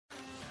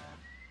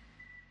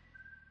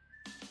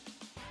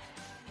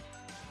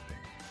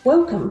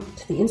Welcome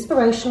to the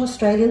Inspirational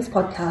Australians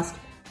podcast,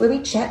 where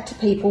we chat to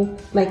people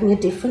making a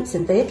difference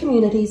in their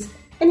communities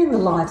and in the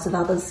lives of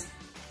others.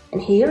 And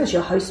here is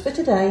your host for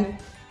today,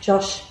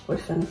 Josh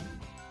Griffin.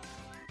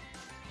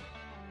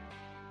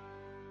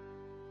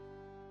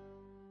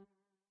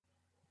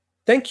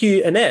 Thank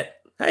you, Annette.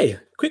 Hey,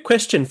 quick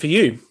question for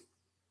you.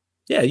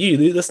 Yeah,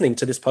 you listening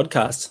to this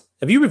podcast.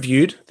 Have you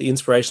reviewed the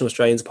Inspirational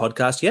Australians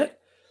podcast yet?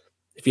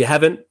 If you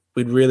haven't,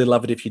 we'd really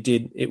love it if you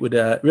did. It would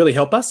really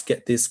help us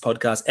get this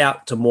podcast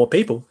out to more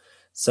people.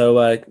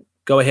 So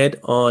go ahead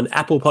on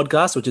Apple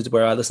Podcasts, which is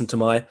where I listen to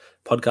my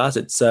podcast.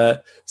 It's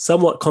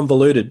somewhat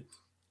convoluted,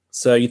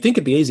 so you'd think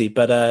it'd be easy.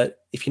 But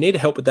if you need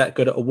help with that,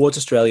 go to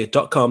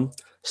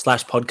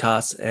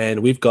awardsaustralia.com/podcasts,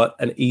 and we've got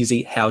an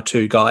easy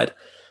how-to guide.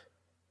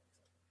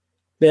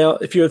 Now,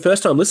 if you're a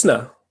first-time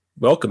listener,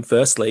 welcome,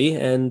 firstly.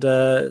 And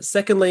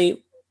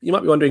secondly, you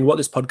might be wondering what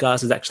this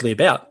podcast is actually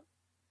about.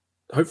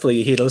 Hopefully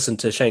you're here to listen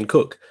to Shane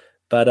Cook.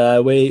 But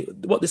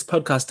what this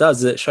podcast does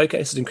is it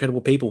showcases incredible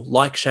people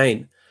like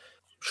Shane,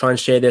 try and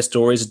share their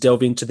stories,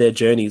 delve into their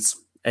journeys.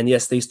 And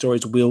yes, these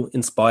stories will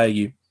inspire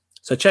you.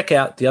 So check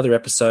out the other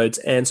episodes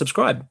and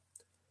subscribe.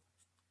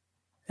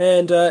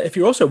 And if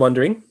you're also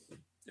wondering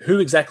who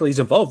exactly is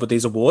involved with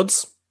these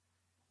awards,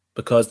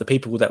 because the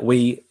people that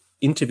we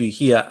interview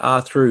here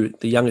are through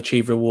the Young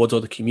Achiever Awards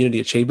or the Community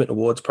Achievement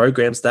Awards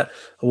programs that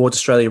Awards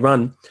Australia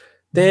run,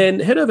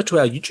 then head over to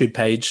our YouTube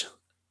page,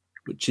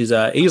 which is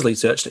easily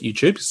searched at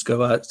YouTube. Just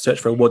go search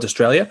for Awards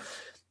Australia.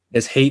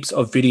 There's heaps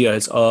of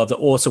videos of the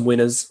awesome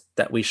winners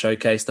that we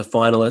showcase, the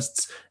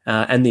finalists,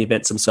 and the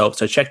events themselves.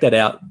 So check that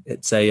out.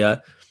 It's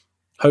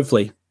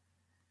hopefully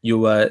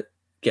you'll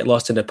get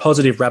lost in a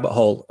positive rabbit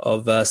hole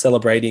of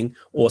celebrating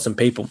awesome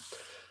people.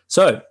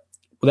 So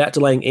without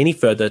delaying any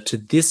further, to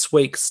this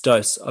week's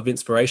dose of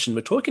inspiration,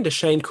 we're talking to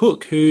Shane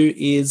Cook, who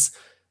is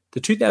the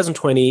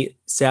 2020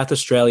 South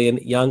Australian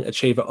Young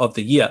Achiever of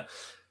the Year.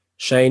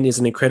 Shane is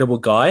an incredible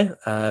guy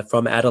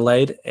from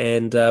Adelaide,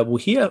 and we'll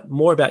hear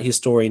more about his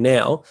story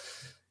now.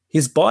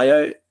 His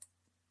bio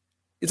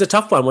is a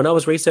tough one. When I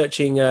was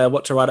researching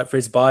what to write up for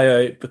his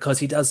bio, because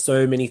he does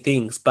so many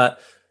things, but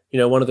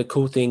one of the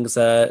cool things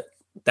that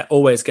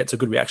always gets a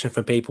good reaction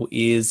from people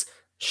is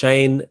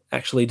Shane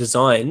actually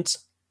designed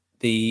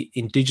the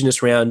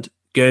Indigenous round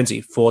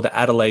Guernsey for the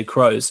Adelaide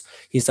Crows.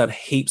 He's done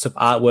heaps of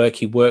artwork.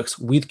 He works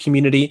with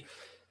community.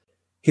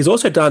 He's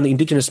also done the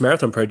Indigenous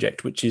Marathon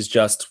Project, which is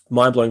just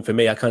mind-blowing for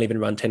me. I can't even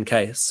run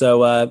 10K.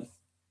 So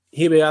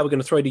here we are. We're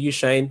going to throw to you,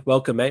 Shane.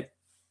 Welcome, mate.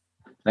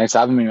 Thanks for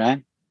having me,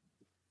 man.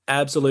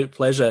 Absolute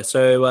pleasure.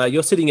 So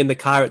you're sitting in the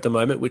car at the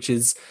moment, which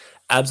is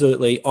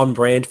absolutely on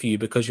brand for you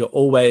because you're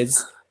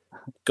always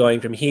going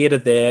from here to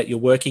there. You're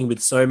working with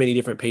so many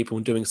different people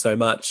and doing so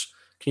much.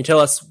 Can you tell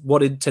us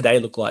what did today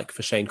look like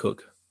for Shane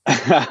Cook?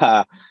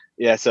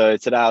 Yeah, so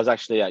today I was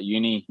actually at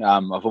uni.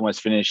 I've almost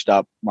finished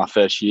up my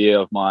first year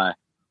of my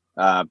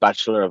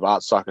Bachelor of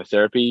Arts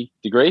Psychotherapy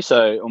degree.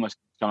 So almost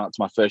coming up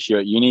to my first year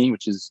at uni,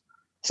 which is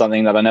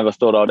something that I never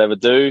thought I'd ever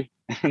do.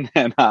 And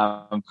then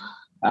I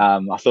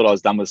thought I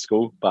was done with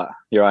school, but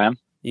here I am.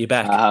 You're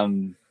back.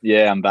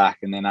 Yeah, I'm back.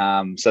 And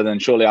then so then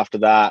shortly after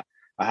that,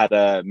 I had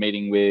a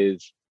meeting with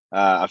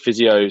a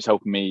physio who's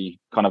helping me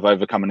kind of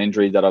overcome an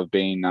injury that I've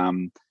been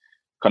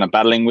kind of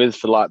battling with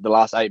for like the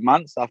last 8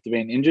 months after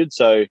being injured.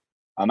 So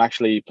I'm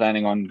actually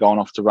planning on going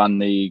off to run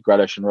the Great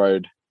Ocean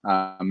Road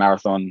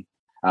marathon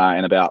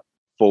in about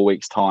 4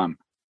 weeks' time.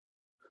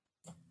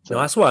 So,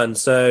 nice one.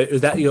 So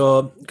is that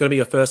going to be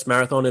your first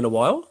marathon in a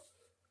while?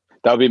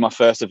 That'll be my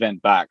first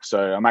event back. So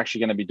I'm actually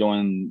going to be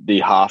doing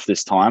the half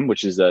this time,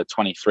 which is a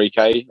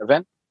 23K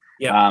event.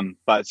 Yeah.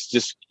 But it's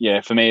just,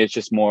 for me, it's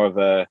just more of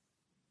the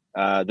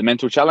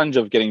mental challenge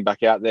of getting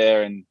back out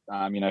there and,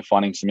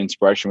 finding some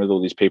inspiration with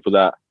all these people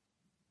that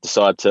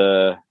decide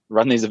to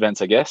run these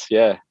events, I guess.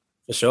 Yeah.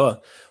 For sure.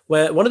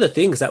 Well, one of the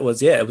things that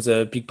was, it was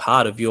a big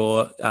part of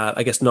your,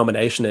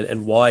 nomination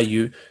and why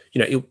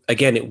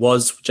it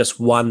was just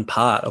one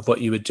part of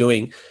what you were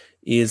doing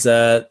is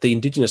the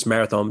Indigenous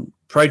Marathon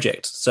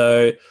Project.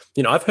 So,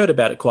 I've heard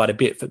about it quite a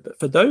bit.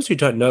 For those who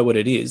don't know what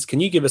it is,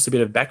 can you give us a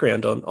bit of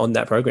background on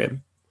that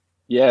program?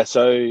 Yeah.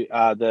 So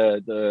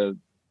the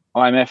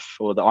IMF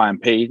or the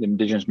IMP, the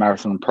Indigenous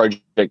Marathon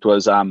Project,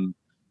 was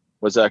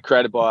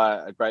created by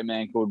a great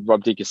man called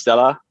Rob de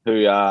Castella,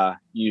 who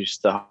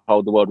used to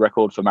hold the world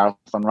record for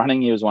marathon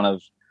running. He was one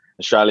of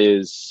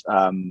Australia's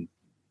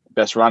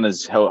best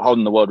runners.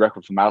 Holding the world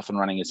record for marathon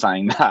running is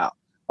saying that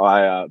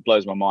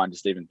blows my mind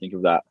just to even think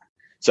of that.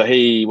 So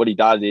what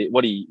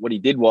he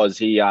did was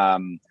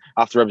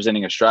after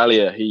representing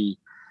Australia, he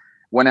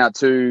went out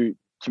to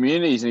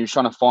communities and he was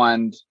trying to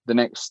find the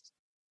next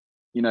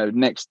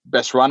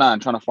best runner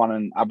and trying to find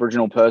an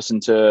Aboriginal person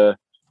to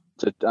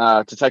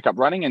take up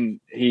running.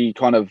 And he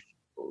kind of,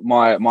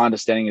 my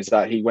understanding is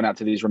that he went out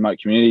to these remote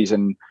communities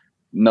and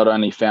not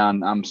only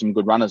found some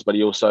good runners, but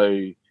he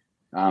also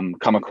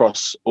come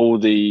across all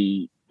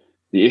the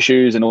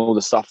issues and all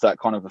the stuff that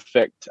kind of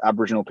affect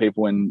Aboriginal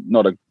people in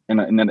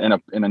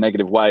a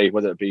negative way,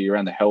 whether it be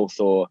around the health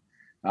or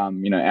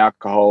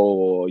alcohol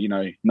or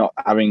not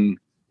having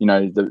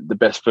the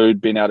best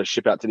food being able to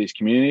ship out to these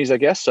communities, I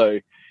guess. So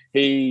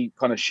he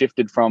kind of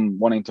shifted from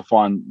wanting to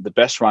find the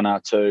best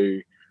runner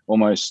to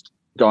almost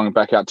going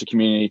back out to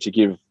community to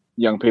give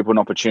young people an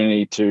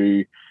opportunity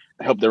to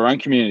help their own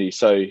community.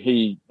 So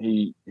he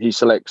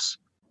selects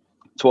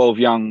 12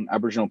 young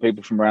Aboriginal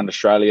people from around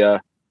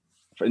Australia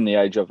in the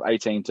age of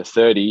 18 to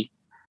 30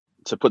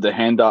 to put their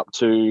hand up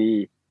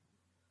to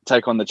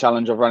take on the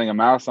challenge of running a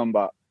marathon.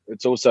 But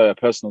it's also a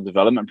personal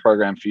development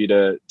program for you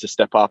to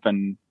step up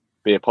and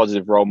be a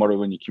positive role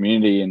model in your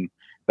community. And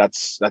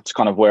that's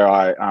kind of where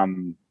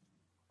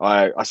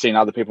I seen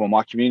other people in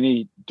my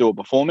community do it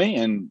before me,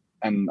 and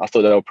I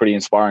thought they were pretty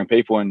inspiring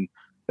people. And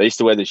they used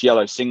to wear this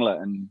yellow singlet,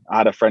 and I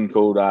had a friend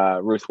called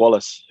Ruth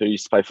Wallace who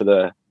used to play for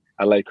the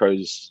Adelaide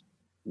Crows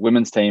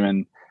women's team,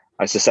 and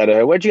I used to say to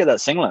her, "Where'd you get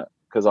that singlet?"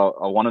 Because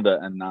I wanted it,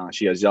 and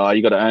she goes, "Oh,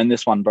 you got to earn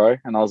this one, bro."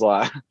 And I was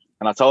like,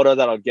 and I told her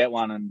that I'd get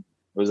one, and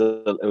it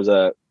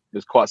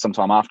was quite some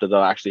time after that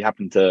I actually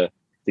happened to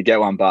get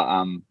one,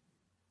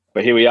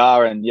 but here we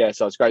are. And yeah,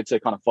 so it's great to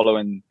kind of follow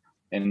in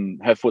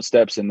her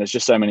footsteps. And there's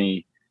just so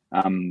many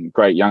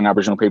great young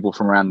Aboriginal people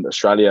from around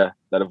Australia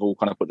that have all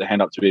kind of put their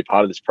hand up to be a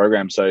part of this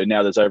program. So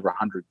now there's over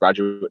 100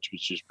 graduates,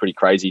 which is pretty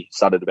crazy.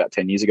 Started about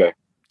 10 years ago.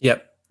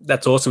 Yep,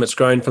 that's awesome. It's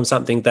grown from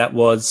something that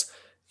was,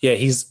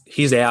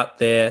 he's out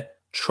there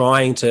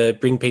trying to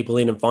bring people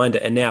in and find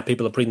it, and now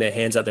people are putting their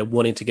hands out there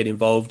wanting to get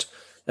involved.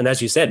 And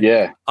as you said,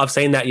 I've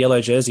seen that yellow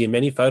jersey in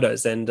many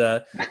photos, and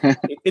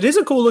it is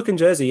a cool looking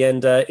jersey,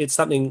 and it's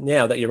something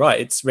now that you're right,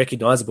 it's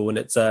recognizable, and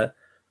it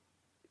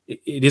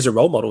is a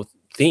role model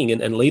thing,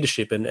 and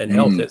leadership and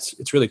health.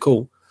 It's really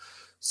cool.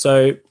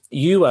 So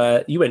you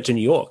went to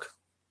New York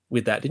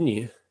with that, didn't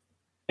you?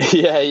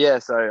 Yeah.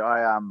 So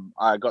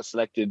I got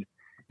selected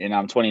in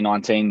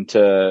 2019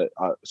 so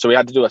we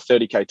had to do a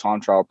 30K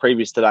time trial.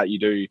 Previous to that, you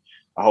do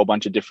a whole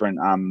bunch of different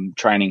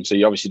training. So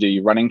you obviously do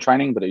your running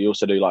training, but you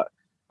also do like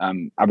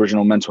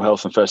Aboriginal mental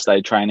health and first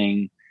aid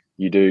training.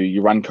 You do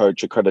your run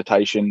coach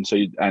accreditation.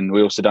 And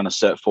we also done a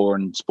Cert 4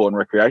 in sport and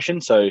recreation.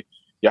 So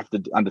you have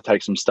to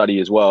undertake some study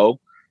as well.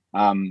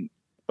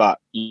 But,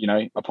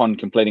 upon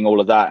completing all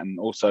of that and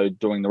also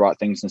doing the right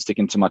things and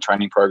sticking to my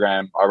training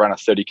program, I ran a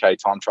 30K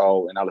time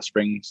trial in Alice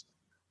Springs,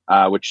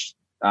 which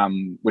I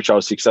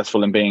was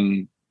successful in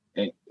being,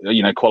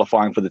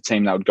 qualifying for the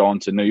team that would go on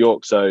to New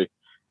York. So,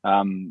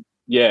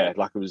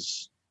 it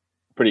was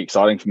pretty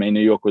exciting for me.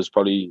 New York was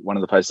probably one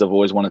of the places I've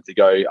always wanted to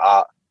go.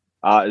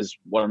 Art is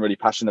what I'm really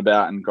passionate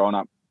about, and growing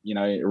up,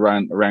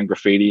 around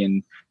graffiti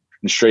and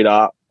street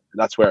art,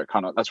 that's where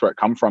it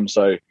come from.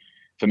 So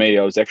for me,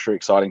 it was extra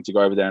exciting to go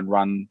over there and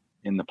run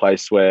in the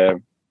place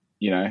where,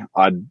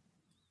 I'd,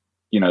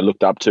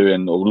 looked up to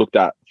or looked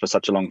at for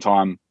such a long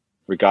time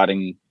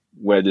regarding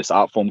where this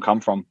art form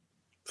come from.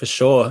 For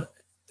sure.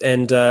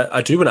 And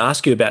I do want to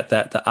ask you about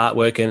that, the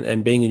artwork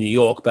and being in New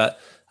York, but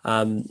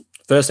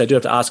first, I do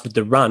have to ask with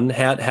the run,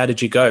 how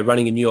did you go?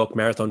 Running a New York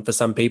Marathon for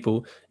some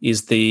people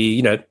is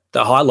the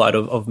highlight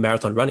of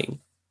marathon running.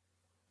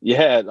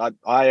 Yeah,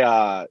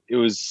 it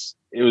was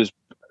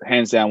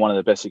hands down one of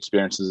the best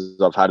experiences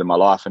I've had in my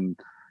life. And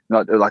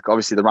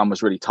obviously the run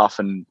was really tough,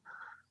 and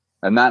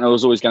that it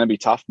was always going to be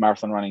tough.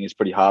 Marathon running is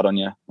pretty hard on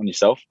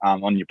yourself,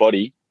 on your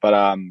body.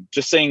 But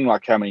just seeing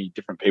how many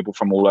different people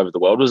from all over the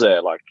world was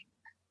there,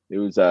 it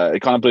was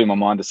it kind of blew my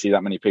mind to see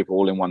that many people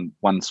all in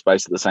one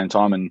space at the same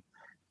time. And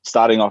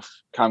starting off,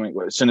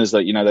 as soon as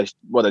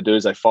what they do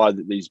is they fire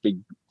these big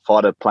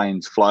fighter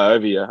planes fly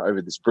over you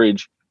over this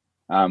bridge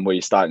where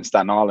you start in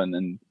Staten Island,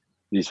 and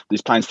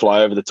these planes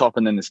fly over the top,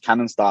 and then this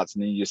cannon starts,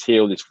 and then you just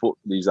hear all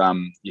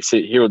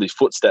hear all these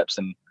footsteps,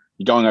 and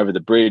you're going over the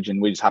bridge,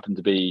 and we just happened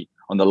to be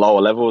on the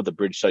lower level of the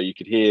bridge, so you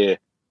could hear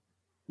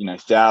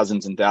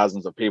thousands and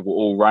thousands of people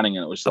all running,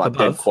 and it was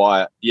dead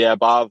quiet. Yeah,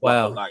 above.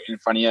 Wow. Like in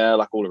front of you,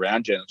 like all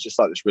around you, and it's just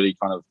this really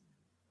kind of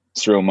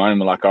surreal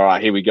moment. Like, all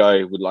right, here we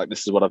go.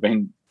 This is what I've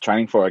been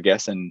training for, I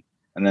guess. And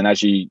then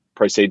as you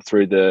proceed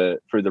through the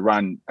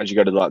run, as you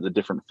go to the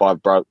different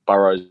 5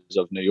 boroughs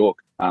of New York,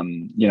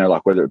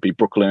 whether it be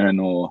Brooklyn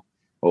or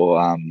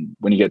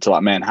when you get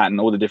to Manhattan,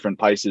 all the different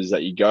places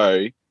that you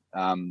go,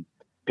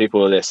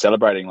 people are there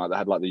celebrating. They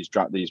had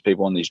these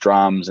people on these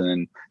drums, and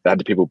then they had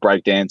the people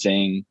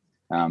breakdancing,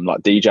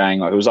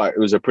 DJing. It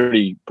was a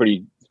pretty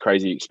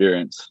crazy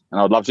experience.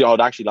 And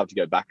I'd actually love to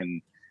go back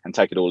and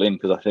take it all in,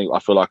 because I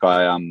feel like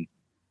I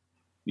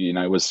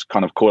was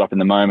kind of caught up in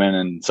the moment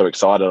and so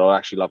excited. I'd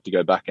actually love to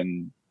go back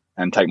and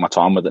take my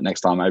time with it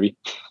next time, maybe.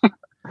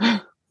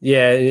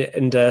 Yeah,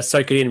 and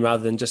soak it in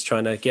rather than just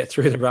trying to get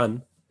through the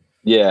run.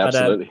 Yeah,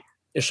 absolutely.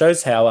 It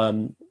shows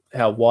how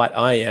white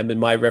I am, and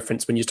my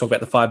reference when you talk about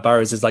the 5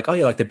 boroughs is like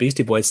the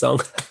Beastie Boys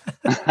song.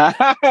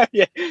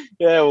 yeah.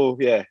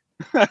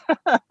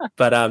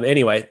 But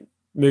anyway,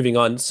 moving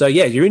on. So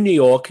yeah, you're in New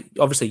York.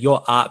 Obviously,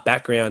 your art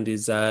background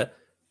is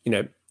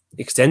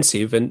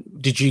extensive. And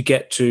did you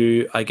get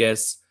to, I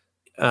guess,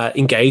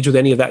 engage with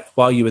any of that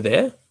while you were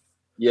there?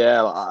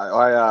 Yeah,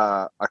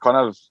 I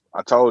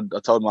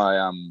told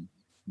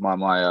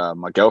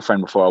my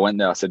girlfriend before I went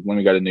there. I said, when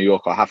we go to New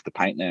York, I have to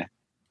paint there.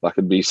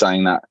 It'd be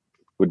saying that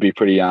would be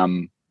pretty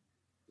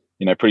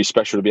pretty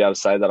special to be able to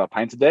say that I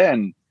painted there.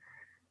 And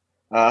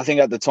I think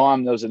at the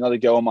time there was another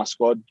girl on my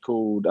squad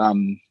called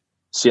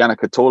Sienna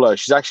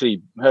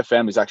Catolo. Her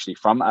family's actually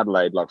from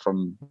Adelaide, like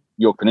from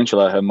York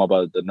Peninsula. Her mob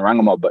are the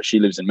Narangga mob, but she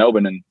lives in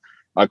Melbourne, and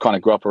I kind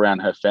of grew up around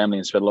her family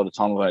and spent a lot of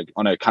time with her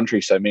on her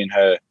country. So me and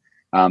her,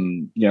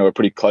 were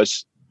pretty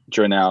close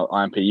during our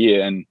IMP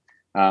year. And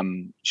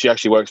she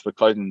actually works for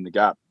Clothing in the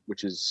Gap,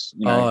 which is,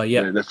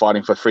 they're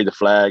fighting for Free the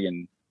Flag,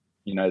 and,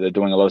 they're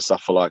doing a lot of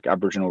stuff for like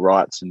Aboriginal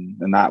rights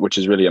and that, which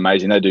is really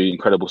amazing. They do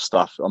incredible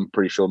stuff. I'm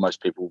pretty sure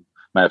most people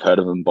may have heard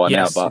of them by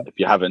now, but if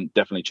you haven't,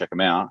 definitely check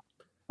them out.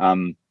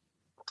 They've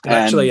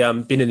actually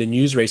been in the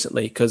news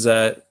recently because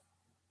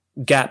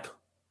Gap,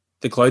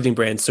 the clothing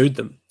brand, sued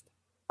them.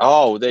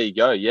 Oh, there you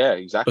go. Yeah,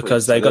 exactly.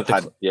 Because they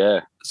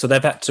So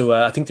they've had to,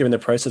 I think they're in the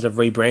process of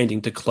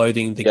rebranding to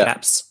Clothing the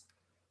Gaps.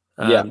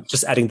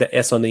 Just adding the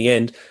S on the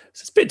end.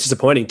 So it's a bit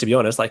disappointing, to be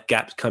honest, like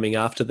Gap coming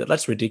after that.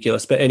 That's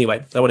ridiculous. But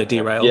anyway, I want to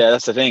derail. Yeah,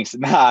 that's the thing.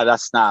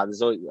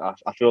 There's always,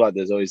 I feel like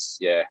there's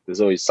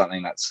always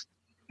something that's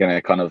going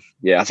to kind of,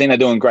 I think they're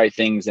doing great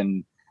things.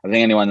 And I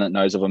think anyone that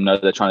knows of them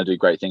knows they're trying to do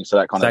great things. So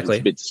that kind of is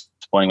a bit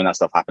disappointing when that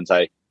stuff happens,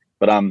 hey.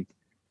 But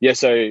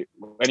so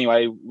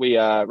anyway, we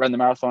ran the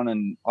marathon,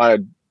 and I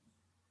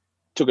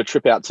took a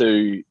trip out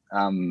to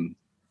I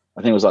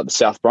think it was like the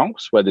South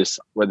Bronx, where there's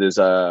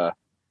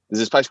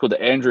this place called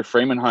the Andrew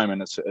Freeman Home,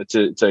 and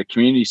it's a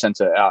community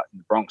centre out in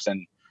the Bronx.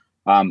 And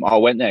I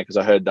went there because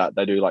I heard that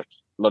they do like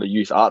a lot of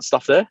youth art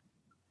stuff there.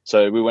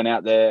 So we went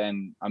out there,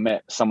 and I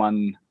met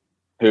someone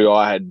who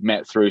I had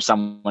met through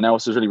someone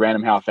else. It was really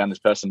random how I found this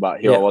person, but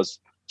here I was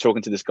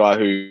talking to this guy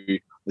who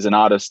is an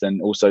artist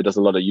and also does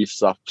a lot of youth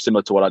stuff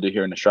similar to what I do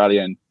here in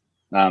Australia.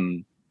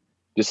 And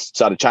just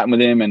started chatting with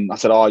him, and I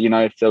said,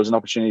 if there was an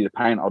opportunity to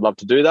paint, I'd love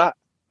to do that.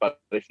 But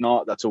if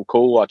not, that's all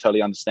cool. I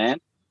totally understand.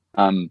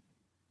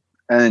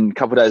 And a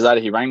couple of days later,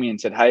 he rang me and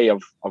said, hey,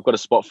 I've got a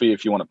spot for you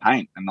if you want to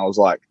paint. And I was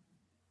like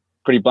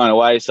pretty blown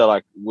away. So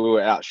like we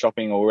were out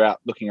shopping, or we were out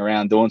looking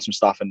around doing some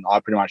stuff. And I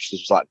pretty much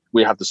just was like,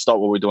 we have to stop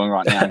what we're doing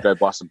right now and go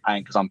buy some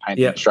paint, because I'm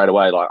painting straight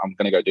away. Like, I'm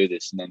going to go do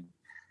this. And then,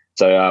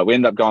 so we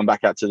ended up going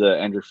back out to the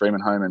Andrew Freeman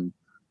Home, and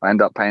I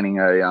ended up painting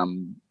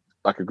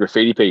a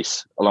graffiti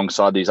piece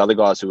alongside these other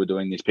guys who were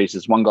doing these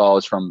pieces. One guy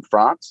was from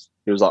France.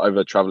 He was like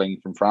over traveling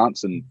from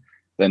France. And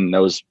then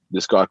there was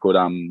this guy called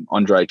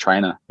Andre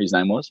Trainer, his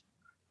name was.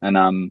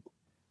 And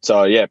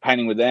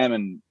painting with them,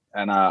 and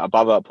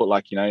above it I put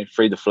like,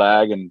 Free the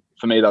Flag. And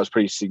for me, that was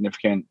pretty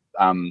significant,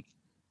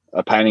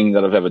 a painting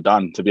that I've ever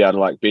done, to be able to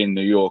like be in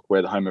New York,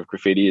 where the home of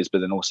graffiti is, but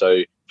then also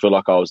feel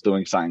like I was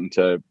doing something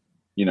to,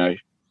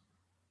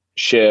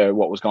 share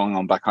what was going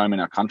on back home in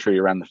our country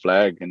around the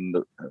flag, and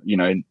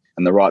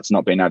and the rights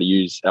not being able to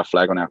use our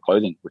flag on our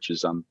clothing, which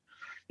is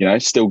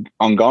still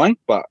ongoing.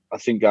 But I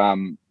think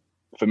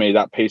for me,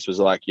 that piece was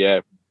like,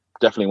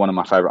 definitely one of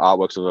my favorite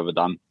artworks I've ever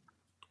done.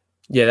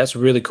 Yeah, that's a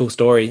really cool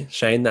story,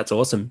 Shane. That's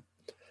awesome.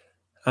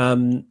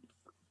 So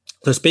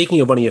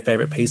speaking of one of your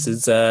favorite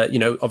pieces,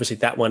 obviously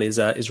that one is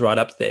right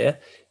up there.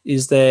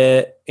 Is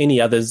there any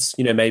others,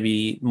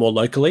 maybe more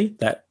locally,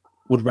 that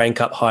would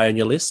rank up high on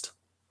your list?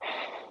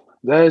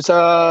 There's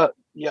I've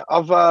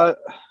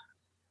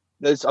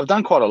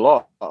done quite a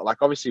lot. Like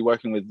obviously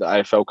working with the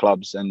AFL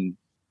clubs and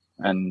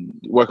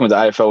working with the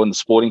AFL and the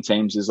sporting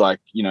teams is like,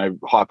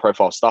 high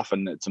profile stuff,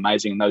 and it's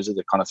amazing. And those are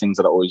the kind of things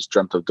that I always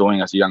dreamt of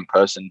doing as a young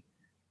person.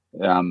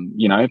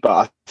 But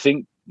I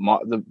think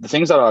the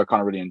things that I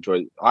kind of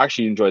really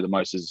actually enjoy the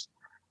most is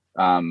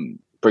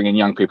bringing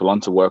young people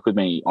on to work with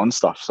me on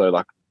stuff. So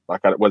like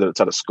whether it's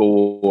at a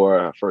school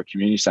or for a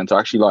community centre, I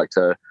actually like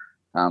to,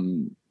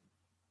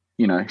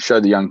 show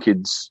the young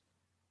kids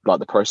like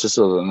the process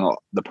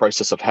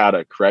of how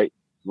to create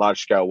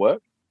large scale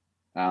work,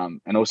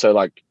 and also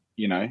like,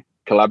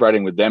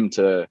 collaborating with them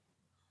to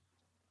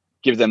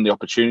give them the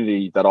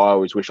opportunity that I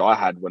always wish I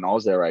had when I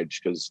was their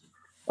age. Because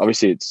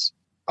obviously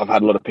I've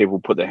had a lot of people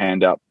put their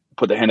hand out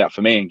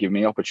for me and give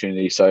me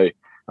opportunity. So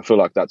I feel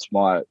like that's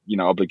my,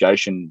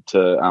 obligation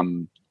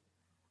to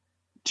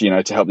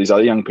help these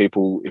other young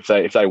people if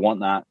they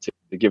want that,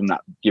 to give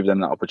them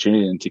that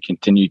opportunity and to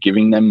continue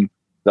giving them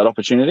that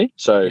opportunity.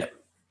 So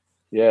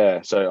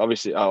so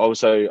obviously I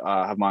also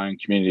have my own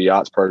community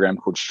arts program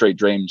called Street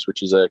Dreams,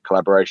 which is a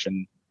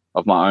collaboration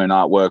of my own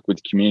artwork with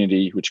the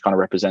community, which kind of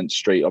represents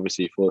street,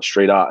 obviously, for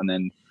street art, and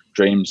then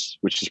dreams,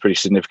 which is pretty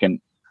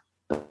significant,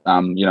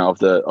 of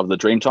the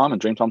Dreamtime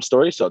and Dreamtime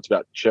stories. So it's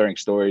about sharing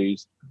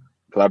stories,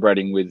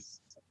 collaborating with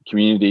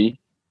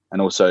community,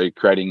 and also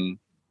creating,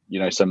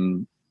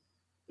 some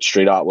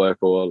street artwork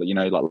or,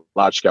 like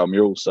large scale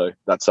murals. So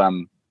that's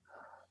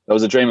that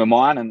was a dream of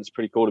mine, and it's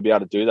pretty cool to be able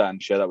to do that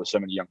and share that with so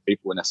many young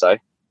people in SA.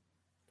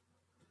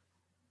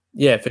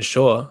 Yeah, for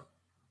sure.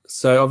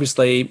 So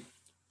obviously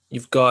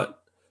you've got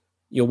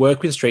your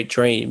work with Street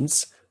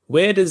Dreams.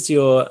 Where does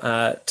your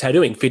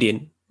tattooing fit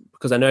in?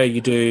 Because I know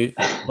you do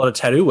a lot of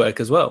tattoo work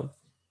as well.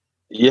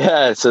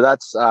 Yeah, so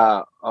that's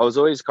I was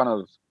always kind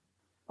of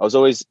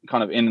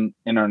in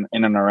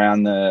and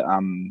around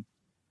the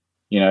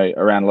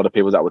around a lot of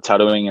people that were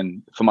tattooing.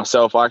 And for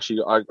myself, I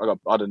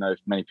don't know if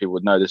many people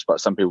would know this,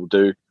 but some people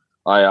do.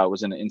 I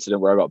was in an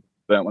incident where I got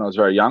burnt when I was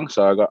very young.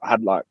 So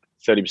had like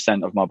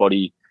 30% of my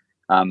body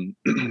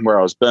where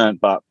I was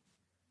burnt, but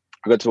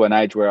I got to an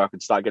age where I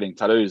could start getting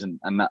tattoos, and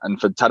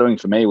for tattooing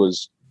for me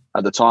was,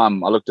 at the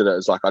time I looked at it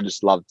as like I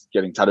just loved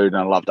getting tattooed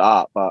and I loved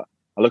art. But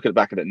I look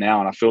back at it now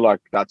and I feel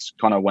like that's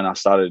kind of when I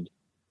started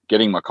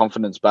getting my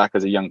confidence back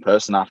as a young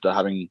person after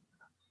having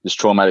this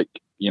traumatic,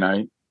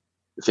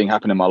 thing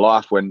happen in my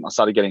life. When I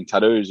started getting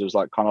tattoos, it was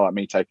like kind of like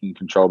me taking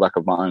control back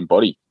of my own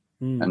body.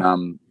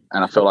 And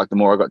I felt like the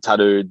more I got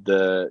tattooed,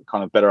 the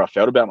kind of better I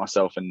felt about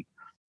myself. And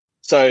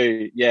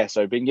so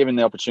being given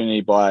the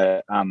opportunity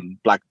by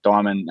Black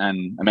Diamond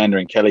and Amanda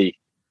and Kelly,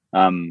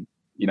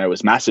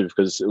 was massive,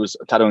 because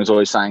tattooing was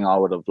always something I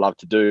would have loved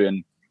to do,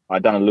 and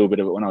I'd done a little bit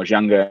of it when I was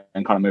younger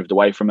and kind of moved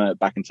away from it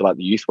back into like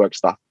the youth work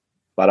stuff.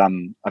 But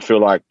I feel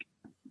like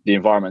the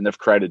environment they've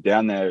created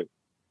down there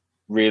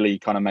really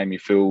kind of made me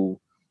feel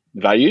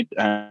valued,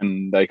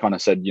 and they kind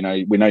of said,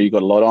 we know you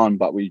got a lot on,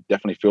 but we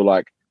definitely feel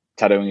like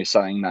tattooing is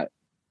something that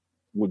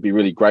would be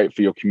really great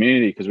for your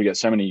community, because we get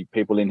so many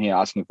people in here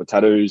asking for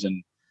tattoos,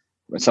 and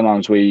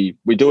sometimes we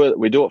do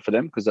it for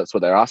them because that's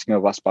what they're asking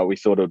of us, but we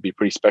thought it would be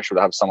pretty special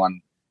to have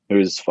someone who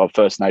is of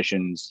First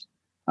Nations,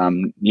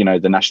 the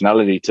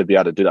nationality, to be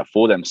able to do that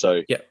for them.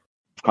 So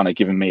it's kind of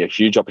given me a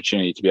huge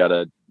opportunity to be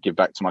able to give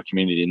back to my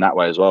community in that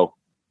way as well.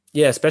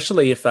 Yeah,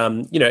 especially if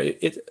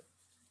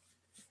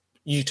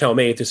you tell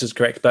me if this is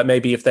correct, but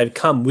maybe if they've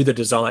come with a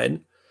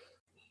design,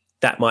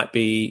 that might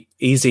be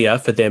easier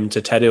for them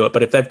to tattoo it.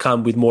 But if they've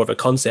come with more of a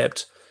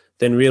concept,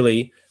 then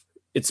really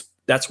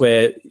that's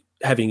where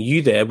having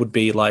you there would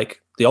be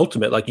like the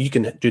ultimate. Like you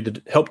can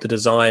help the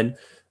design,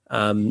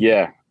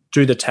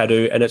 do the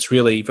tattoo, and it's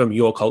really from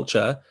your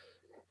culture.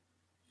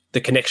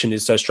 The connection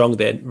is so strong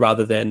there,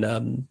 rather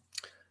than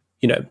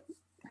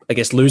I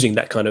guess losing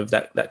that kind of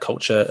that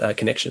culture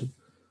connection.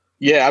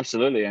 Yeah,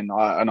 absolutely. And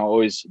I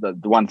always, the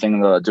one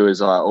thing that I do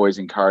is I always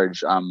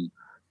encourage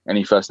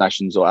any First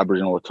Nations or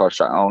Aboriginal or Torres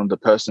Strait Islander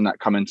person that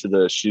come into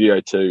the studio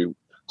to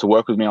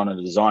work with me on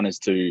a design is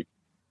to,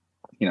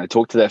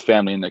 talk to their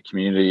family and their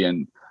community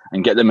and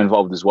get them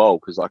involved as well.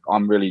 Because like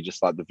I'm really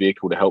just like the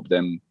vehicle to help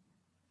them,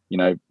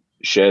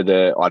 share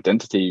their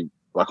identity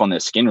like on their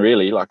skin,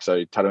 really. Like,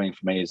 so tattooing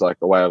for me is like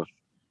a way of,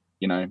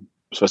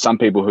 for some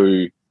people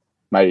who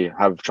may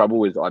have trouble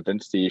with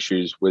identity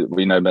issues,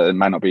 we know that they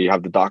may not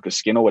have the darkest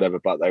skin or whatever,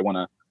 but they want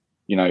to,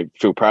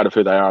 feel proud of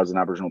who they are as an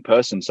Aboriginal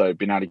person. So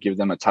being able to give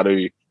them a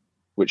tattoo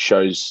which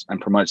shows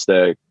and promotes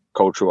their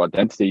cultural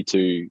identity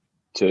to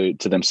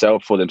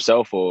themselves, or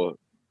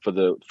for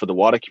the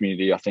wider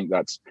community, I think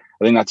that's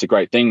a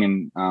great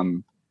thing.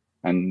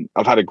 And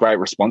I've had a great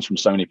response from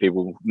so many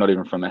people, not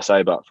even from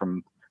SA, but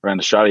from around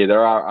Australia.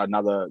 There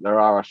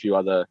are a few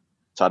other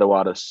tattoo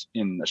artists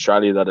in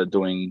Australia that are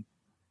doing,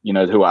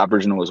 who are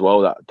Aboriginal as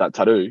well, that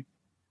tattoo.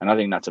 And I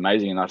think that's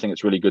amazing. And I think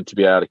it's really good to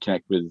be able to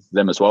connect with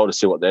them as well, to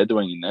see what they're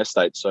doing in their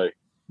state. So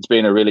it's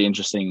been a really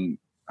interesting,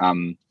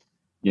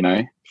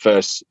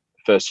 first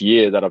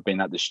year that I've been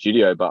at the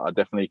studio, but I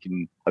think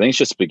it's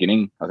just the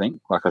beginning. I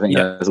think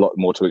there's a lot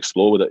more to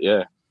explore with it.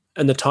 Yeah.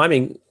 And the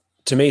timing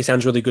to me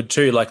sounds really good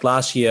too. Like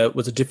last year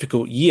was a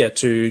difficult year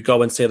to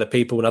go and see other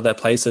people in other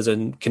places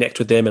and connect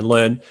with them and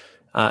learn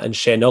and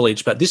share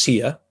knowledge. But this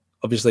year,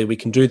 obviously we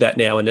can do that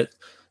now. And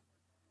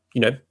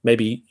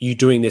maybe you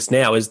doing this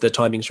now is the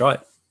timing's right.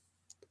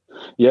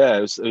 Yeah,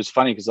 it was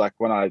funny because like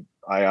when I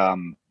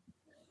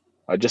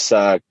just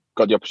got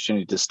the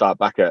opportunity to start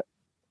back at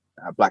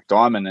Black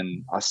Diamond,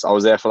 and I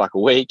was there for like a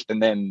week,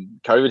 and then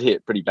COVID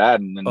hit pretty bad,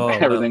 and then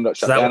everything got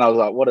shut down. I was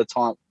like, what a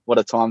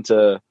time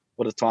to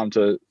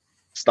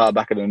start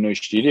back at a new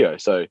studio.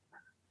 So,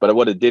 but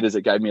what it did is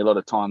it gave me a lot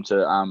of time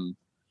to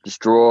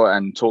just draw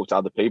and talk to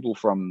other people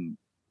from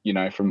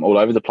all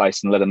over the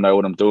place and let them know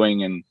what I'm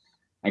doing and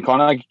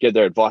kind of get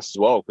their advice as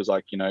well. Because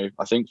like,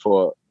 I think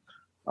for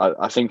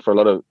a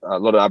lot of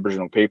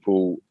Aboriginal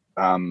people,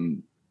 I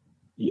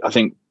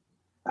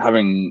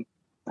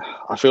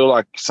feel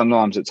like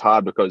sometimes it's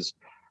hard, because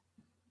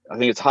I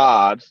think it's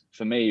hard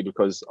for me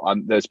because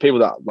there's people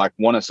that like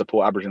want to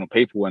support Aboriginal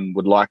people and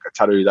would like a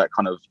tattoo that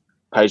kind of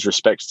pays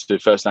respects to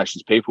First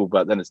Nations people,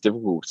 but then it's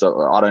difficult.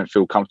 So I don't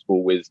feel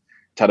comfortable with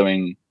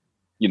tattooing,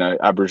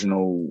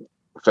 Aboriginal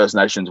First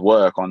Nations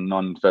work on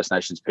non-First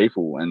Nations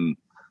people. And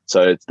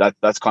so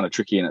that's kind of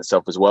tricky in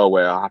itself as well,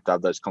 where I have to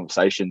have those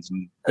conversations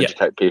and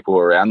educate people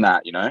around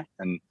that,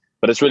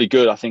 but it's really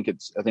good. I think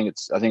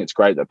it's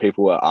great that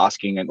people are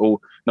asking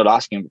not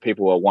asking, but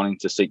people are wanting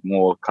to seek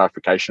more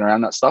clarification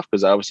around that stuff,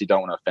 because they obviously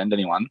don't want to offend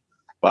anyone.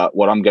 But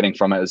what I'm getting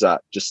from it is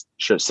that just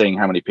seeing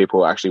how many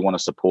people actually want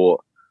to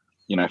support,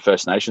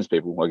 First Nations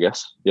people, I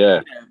guess.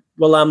 Yeah.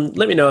 Well,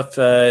 let me know if,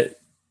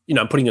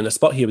 I'm putting you on the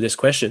spot here with this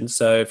question,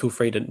 so feel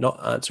free to not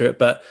answer it.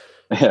 But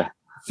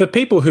for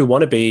people who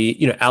want to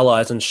be,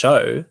 allies and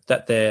show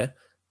that they're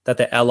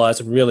allies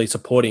and really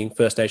supporting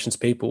First Nations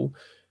people,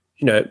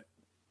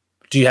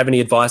 do you have any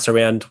advice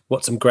around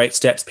what some great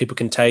steps people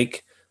can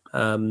take,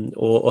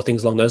 or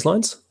things along those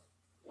lines?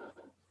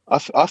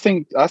 I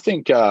think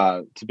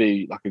to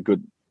be like a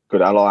good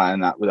ally in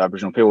that with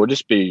Aboriginal people would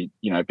just be,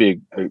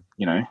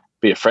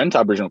 be a friend to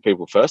Aboriginal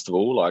people first of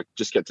all. Like,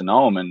 just get to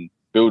know them and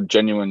build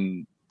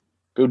genuine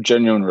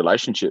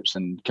relationships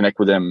and connect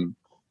with them,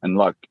 and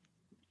like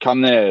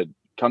come there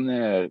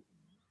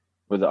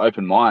with an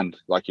open mind.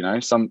 Like, you know,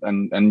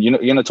 you're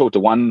going to talk to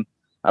one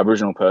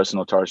Aboriginal person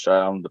or Torres Strait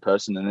Islander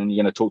person, and then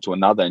you're going to talk to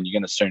another, and you're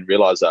going to soon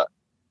realize that,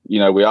 you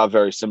know, we are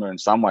very similar in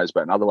some ways,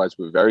 but in other ways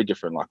we're very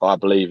different. Like, I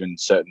believe in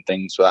certain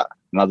things that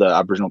another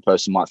Aboriginal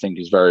person might think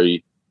is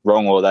very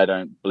wrong, or they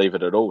don't believe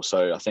it at all.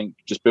 So I think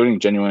just building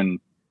genuine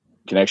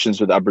connections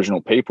with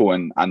Aboriginal people,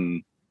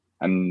 and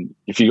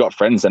if you got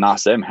friends, then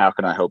ask them, how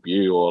can I help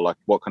you, or like,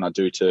 what can I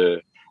do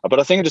to. But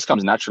I think it just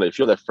comes naturally. If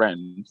you're their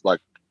friend, like,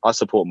 I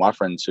support my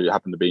friends who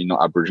happen to be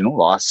not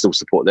Aboriginal, I still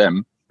support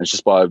them. It's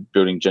just by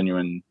building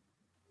genuine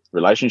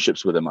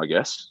relationships with them, I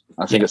guess.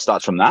 I think it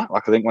starts from that.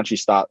 Like, I think once you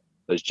start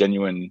those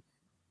genuine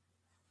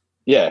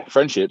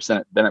friendships,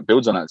 then it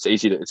builds on it. It's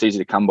easy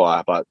to come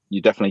by, but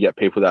you definitely get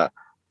people that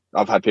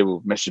I've had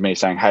people message me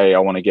saying, hey, I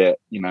want to get,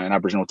 you know, an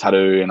Aboriginal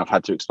tattoo, and I've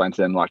had to explain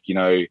to them, like, you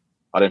know,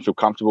 I don't feel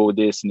comfortable with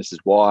this, and this is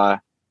why,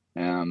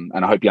 and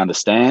I hope you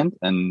understand.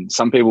 And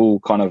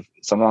sometimes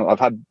I've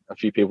had a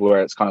few people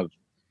where it's kind of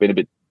been a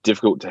bit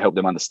difficult to help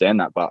them understand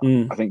that, but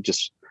I think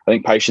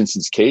patience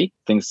is key.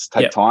 Things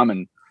take time,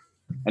 and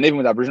even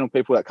with Aboriginal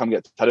people that come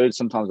get tattooed,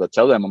 sometimes I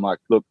tell them, I'm like,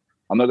 look,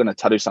 I'm not going to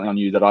tattoo something on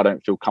you that I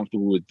don't feel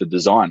comfortable with the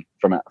design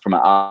from an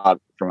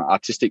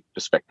artistic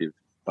perspective.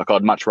 Like,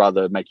 I'd much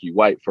rather make you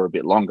wait for a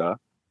bit longer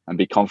and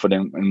be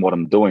confident in what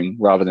I'm doing,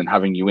 rather than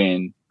having you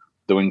in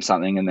doing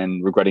something and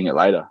then regretting it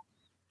later.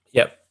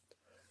 Yep.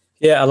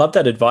 Yeah, I love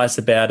that advice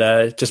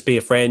about just be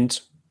a friend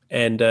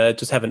and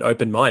just have an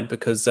open mind,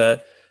 because you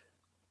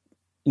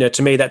know,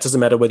 to me, that doesn't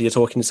matter whether you're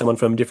talking to someone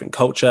from a different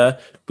culture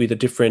with a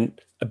different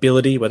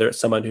ability, whether it's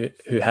someone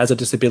who has a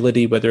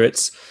disability, whether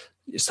it's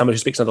someone who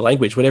speaks another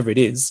language, whatever it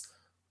is.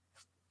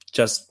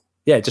 Just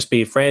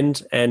be a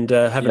friend and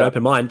have an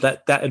open mind.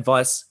 That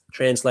advice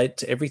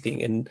translates to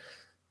everything. And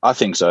I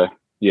think so.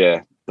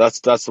 Yeah, that's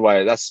the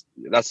way I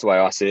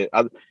see it.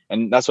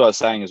 And that's what I was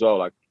saying as well.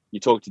 Like, you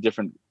talk to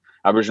different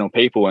Aboriginal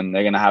people, and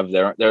they're going to have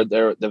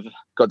they've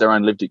got their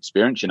own lived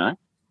experience. You know,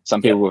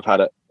 some people have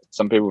had it.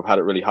 Some people have had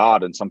it really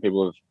hard, and some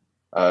people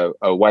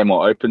are way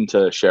more open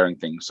to sharing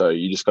things. So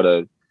you just got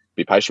to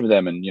be patient with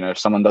them. And, you know, if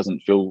someone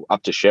doesn't feel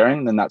up to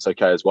sharing, then that's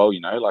okay as well.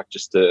 You know, like,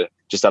 just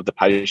have the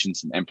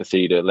patience and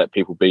empathy to let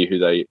people be who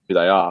they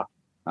are.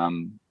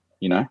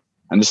 You know,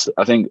 and this,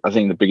 I think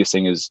the biggest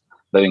thing is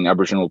letting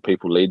Aboriginal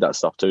people lead that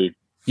stuff too.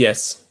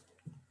 Yes,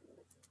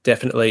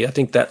 definitely. I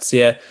think that's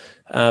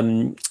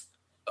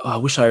I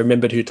wish I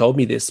remembered who told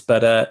me this,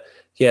 but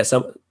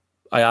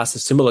I asked a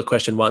similar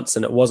question once,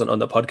 and it wasn't on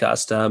the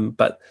podcast,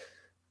 but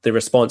the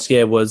response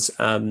was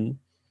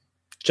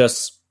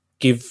just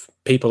give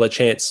people a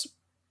chance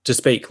to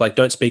speak. Like,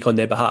 don't speak on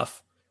their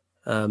behalf.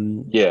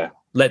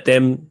 Let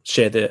them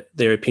share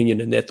their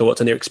opinion and their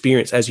thoughts and their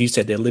experience, as you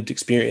said, their lived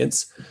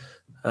experience.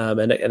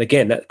 And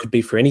again, that could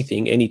be for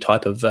anything, any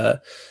type of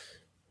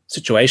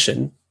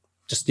situation.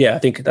 Just, I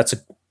think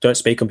don't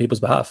speak on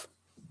people's behalf.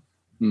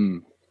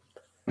 Sometimes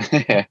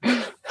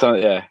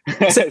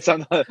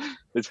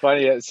it's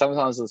funny.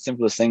 Sometimes the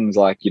simplest things,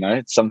 like, you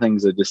know, some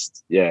things are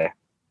just, I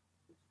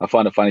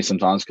find it funny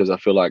sometimes, because I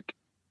feel like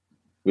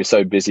we're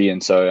so busy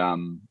and so,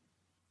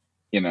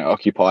 you know,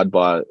 occupied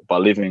by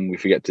living, we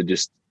forget to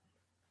just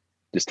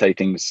take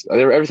things.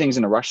 Everything's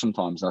in a rush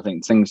sometimes, and I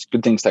think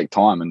good things take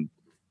time, and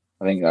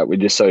I think that we're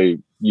just so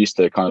used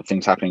to kind of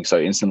things happening so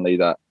instantly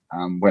that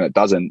when it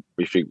doesn't,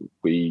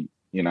 I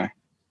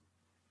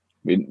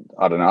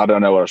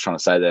don't know what I was trying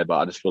to say there, but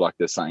I just feel like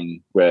there's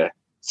something where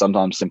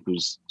sometimes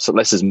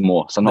less is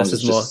more. Sometimes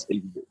it's just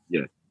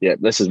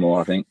less is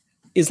more, I think.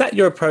 Is that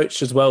your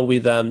approach as well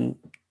with,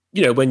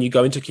 you know, when you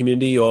go into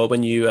community or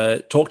when you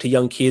talk to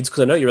young kids?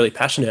 Because I know you're really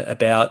passionate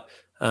about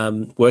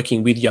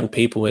working with young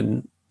people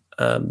and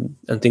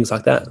things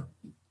like that.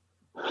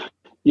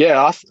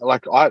 Yeah,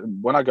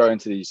 when I go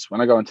into these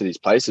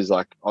places,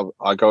 like,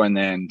 I go in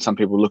there, and some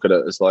people look at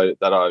it as though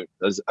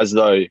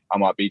I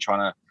might be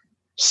trying to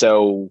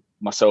sell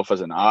myself as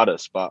an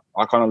artist, but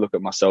I kind of look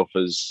at myself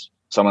as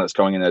someone that's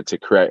going in there to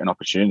create an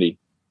opportunity.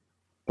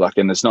 Like,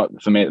 and it's not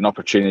for me an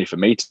opportunity for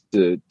me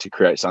to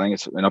create something.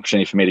 It's an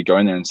opportunity for me to go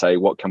in there and say,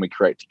 what can we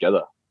create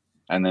together?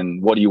 And then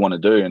what do you want to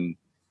do? And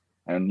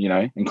you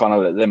know, and kind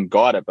of let them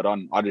guide it. But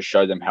I just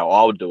show them how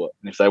I would do it.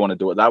 And if they want to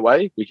do it that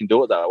way, we can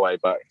do it that way.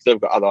 But if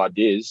they've got other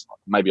ideas,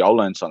 maybe I'll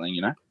learn something,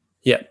 you know?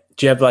 Yeah.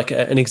 Do you have like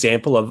an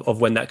example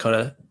of when that kind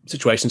of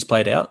situation's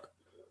played out?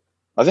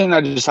 I think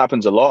that just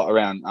happens a lot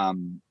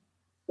around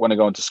when I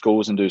go into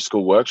schools and do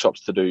school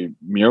workshops to do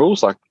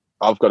murals. Like,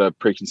 I've got a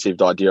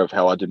preconceived idea of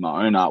how I do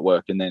my own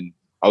artwork, and then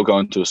I'll go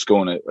into a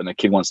school and a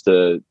kid wants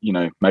to, you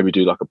know, maybe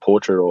do like a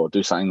portrait or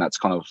do something that's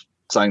kind of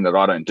something that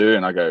I don't do.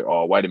 And I go,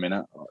 oh, wait a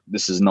minute,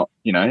 this is not,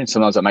 you know, and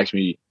sometimes that makes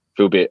me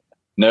feel a bit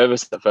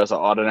nervous at first.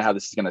 Like, I don't know how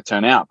this is going to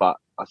turn out, but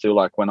I feel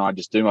like when I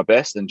just do my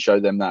best and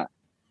show them that,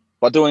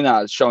 by doing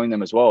that, it's showing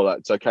them as well that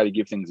it's okay to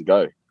give things a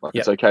go. Like,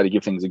 It's okay to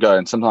give things a go.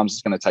 And sometimes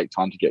it's going to take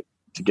time to get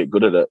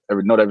good at it.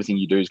 Not everything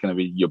you do is going to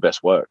be your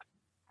best work.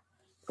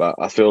 But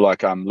I feel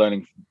like I'm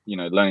learning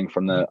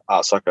from the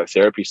art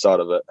psychotherapy side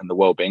of it and the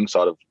well-being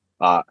side of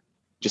art,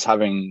 just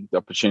having the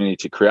opportunity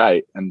to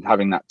create and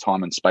having that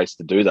time and space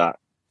to do that,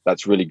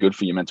 that's really good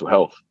for your mental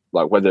health.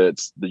 Like whether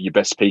it's your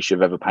best piece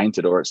you've ever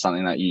painted or it's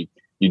something that you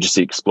just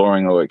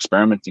exploring or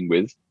experimenting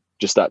with,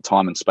 just that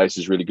time and space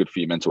is really good for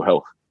your mental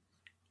health.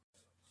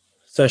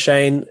 So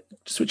Shane,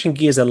 switching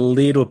gears a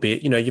little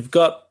bit, you've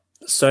got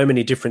so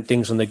many different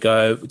things on the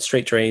go with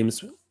Street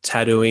Dreams,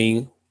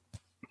 tattooing,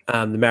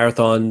 the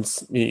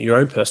marathons, your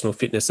own personal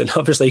fitness, and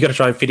obviously you got to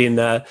try and fit in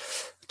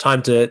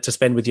time to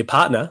spend with your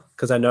partner,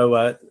 because I know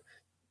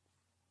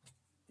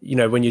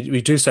when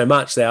we do so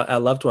much, our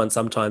loved ones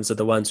sometimes are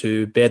the ones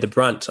who bear the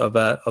brunt of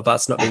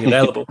us not being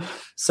available.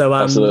 So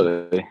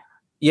absolutely,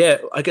 yeah.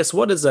 I guess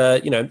what is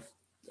what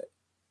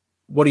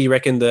do you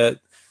reckon the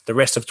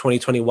rest of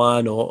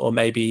 2021 or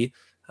maybe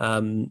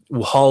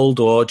will hold,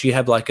 or do you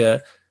have like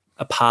a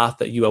path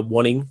that you are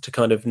wanting to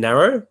kind of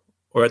narrow,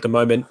 or at the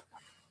moment?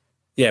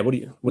 Yeah, what do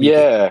you think?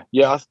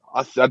 Yeah,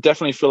 I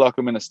definitely feel like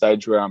I'm in a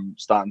stage where I'm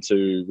starting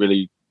to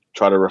really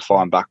try to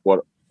refine back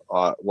what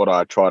I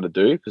try to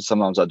do, because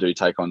sometimes I do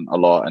take on a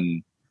lot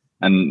and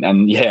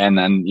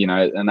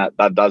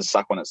that does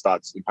suck when it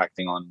starts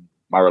impacting on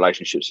my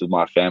relationships with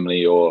my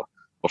family or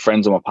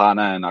friends or my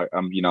partner, and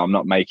I'm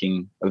not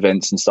making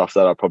events and stuff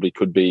that I probably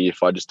could be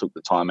if I just took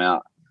the time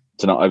out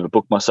to not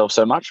overbook myself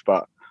so much.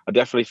 But I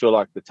definitely feel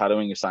like the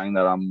tattooing is something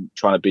that I'm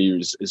trying to be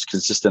as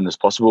consistent as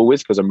possible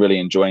with, because I'm really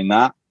enjoying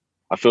that.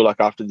 I feel like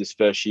after this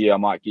first year, I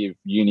might give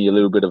uni a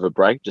little bit of a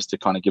break just to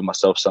kind of give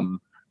myself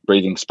some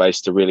breathing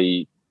space to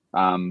really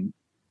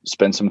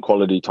spend some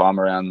quality time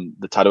around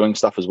the tattooing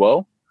stuff as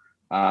well.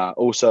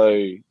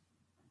 Also,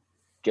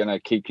 gonna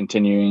keep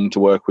continuing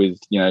to work with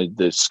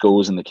the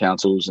schools and the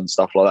councils and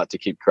stuff like that to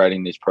keep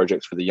creating these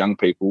projects for the young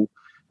people.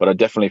 But I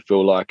definitely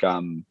feel like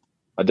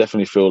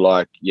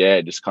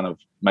just kind of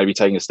maybe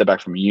taking a step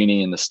back from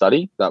uni and the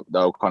study,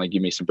 that'll kind of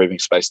give me some breathing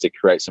space to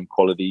create some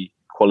quality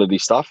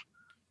stuff.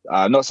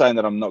 Not saying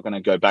that I'm not going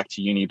to go back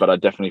to uni, but I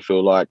definitely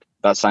feel like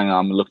that's something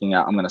I'm looking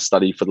at. I'm going to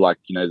study for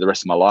the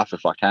rest of my life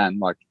if I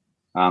can.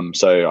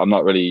 So I'm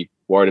not really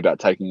worried about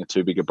taking a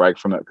too big a break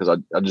from it, because I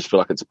just feel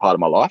like it's a part of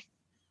my life.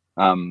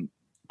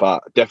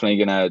 But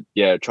definitely going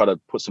to try to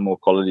put some more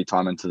quality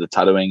time into the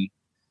tattooing.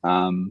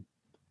 The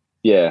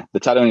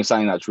tattooing is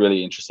something that's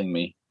really interesting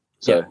me.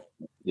 So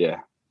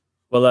yeah.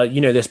 Well,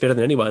 this better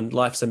than anyone.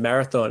 Life's a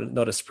marathon,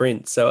 not a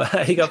sprint. So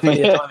you got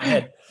plenty of time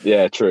ahead.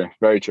 Yeah, true.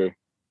 Very true.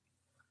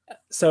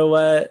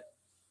 So,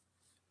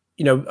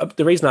 the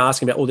reason I'm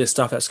asking about all this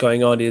stuff that's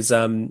going on is,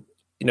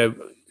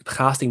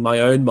 casting my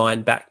own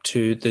mind back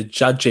to the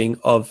judging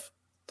of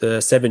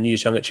the 7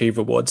 News Young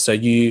Achiever Awards. So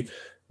you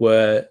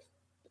were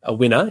a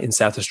winner in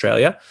South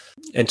Australia,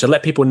 and to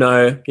let people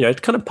know, to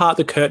kind of part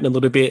the curtain a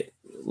little bit,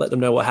 let them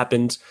know what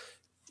happened.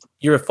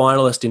 You're a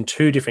finalist in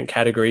 2 different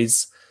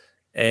categories,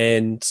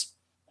 and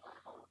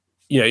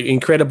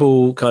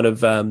incredible kind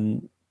of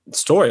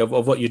story of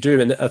what you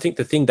do. And I think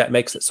the thing that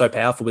makes it so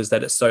powerful is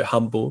that it's so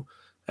humble,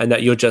 and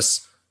that you're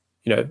just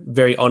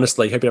very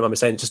honestly, hope you don't mind me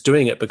saying, just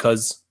doing it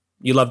because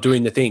you love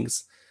doing the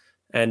things,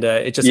 and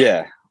it just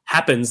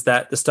happens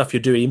that the stuff you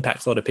do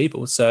impacts a lot of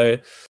people. So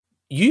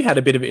you had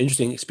a bit of an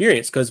interesting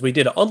experience, because we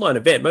did an online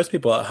event, most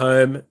people are at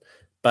home,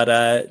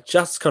 but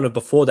just kind of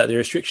before that the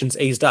restrictions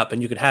eased up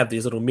and you could have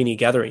these little mini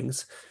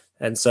gatherings.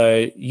 And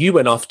so you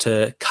went off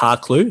to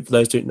Carclu. For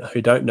those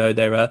who don't know,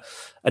 they're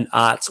an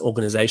arts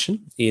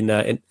organisation in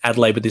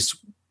Adelaide with this.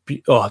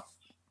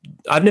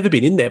 I've never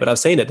been in there, but I've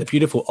seen it. The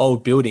beautiful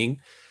old building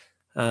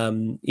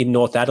in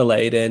North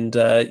Adelaide, and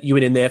you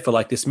went in there for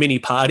like this mini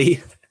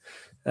party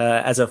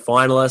as a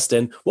finalist.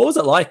 And what was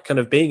it like, kind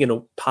of being in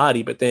a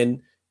party, but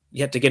then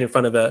you had to get in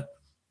front of a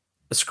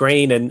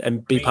screen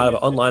and be part of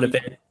an online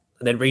event,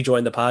 and then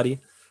rejoin the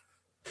party?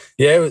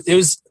 Yeah, it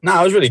was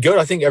really good.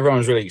 I think everyone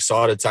was really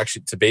excited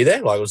to be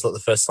there. Like, it was like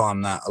the first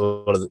time that a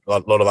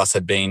lot of us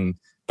had been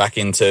back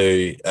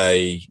into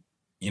a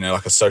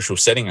like a social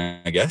setting,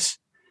 I guess.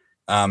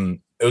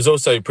 It was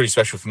also pretty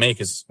special for me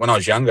because when I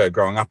was younger,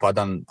 growing up, I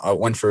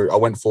went for a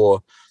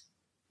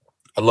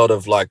lot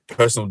of like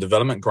personal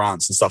development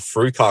grants and stuff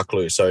through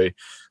Carclu. So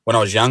when I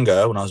was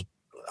younger, when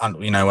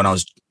I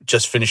was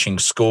just finishing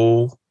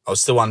school, I was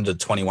still under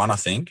 21, I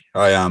think.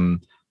 I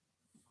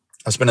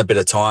spent a bit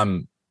of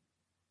time,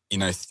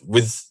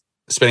 with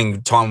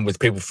spending time with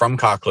people from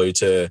Carclu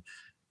to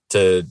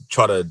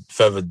try to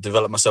further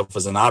develop myself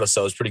as an artist.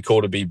 So it was pretty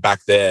cool to be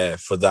back there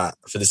for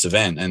this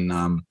event. And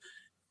I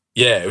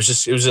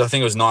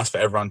think it was nice for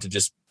everyone to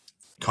just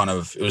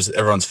it was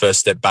everyone's first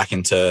step back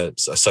into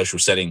a social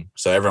setting.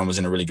 So everyone was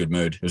in a really good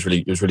mood. It was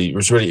really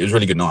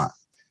good night.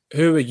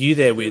 Who were you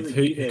there with?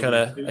 Who kind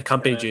of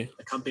accompanied you?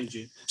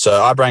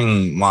 So I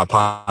bring my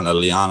partner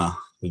Liana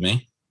with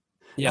me.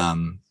 Yeah.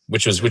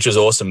 Which was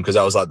awesome because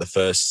that was like the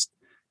first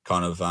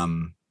kind of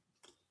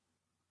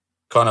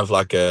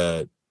like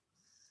I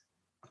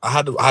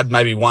had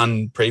maybe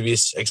one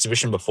previous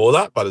exhibition before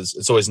that, but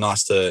it's always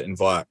nice to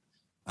invite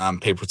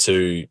people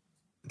to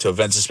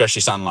events,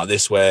 especially something like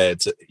this where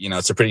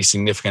it's a pretty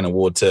significant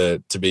award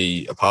to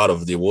be a part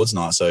of the awards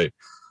night. So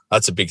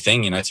that's a big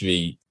thing, to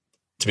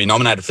be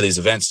nominated for these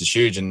events is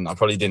huge. And I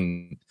probably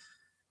didn't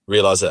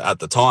realize it at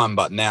the time,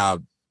 but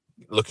now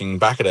looking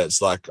back at it,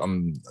 it's like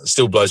it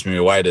still blows me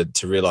away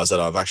to realize that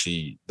I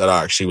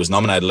actually was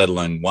nominated, let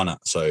alone won it.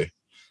 So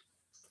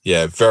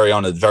yeah, very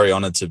honored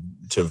to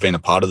have been a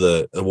part of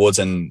the awards.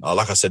 And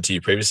like I said to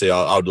you previously,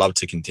 I would love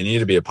to continue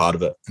to be a part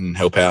of it and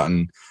help out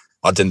and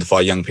identify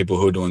young people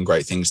who are doing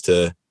great things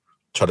to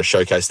try to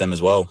showcase them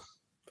as well.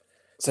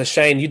 So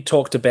Shane, you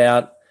talked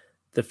about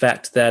the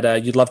fact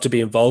that you'd love to be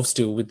involved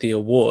still with the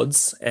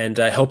awards and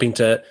helping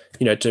to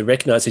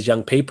recognise these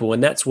young people.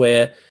 And that's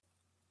where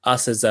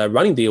us as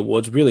running the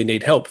awards really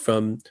need help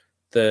from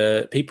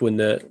the people in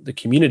the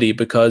community,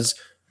 because,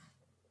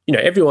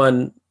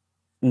 everyone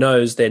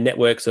knows their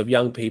networks of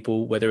young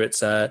people, whether it's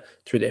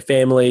through their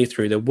family,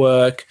 through their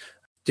work,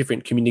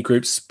 different community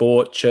groups,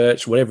 sport,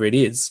 church, whatever it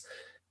is.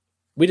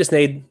 We just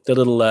need the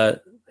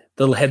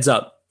little heads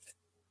up.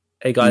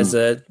 Hey guys,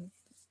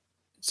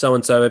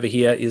 so-and-so over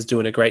here is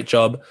doing a great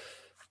job.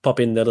 Pop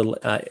in the little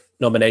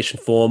nomination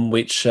form,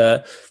 which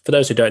for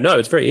those who don't know,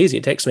 it's very easy.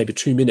 It takes maybe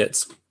 2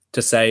 minutes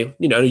to say,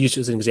 use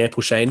as an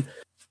example, Shane.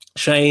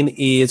 Shane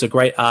is a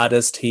great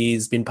artist.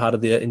 He's been part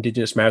of the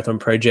Indigenous Marathon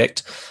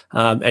Project,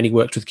 and he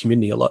worked with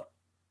community a lot.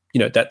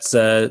 That's,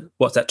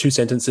 what's that, 2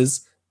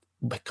 sentences,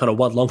 kind of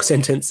one long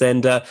sentence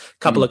and a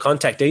couple of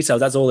contact details.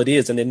 That's all it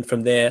is. And then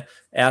from there,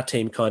 our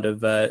team kind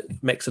of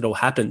makes it all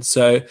happen.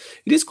 So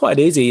it is quite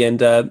easy. And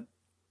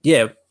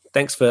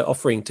thanks for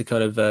offering to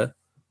kind of,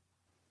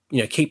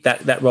 keep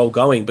that role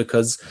going,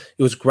 because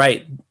it was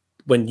great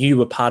when you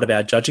were part of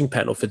our judging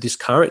panel for this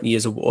current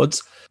year's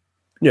awards.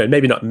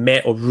 Maybe not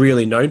met or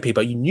really known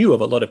people, but you knew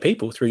of a lot of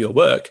people through your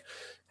work,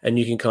 and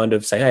you can kind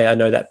of say, hey, I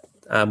know that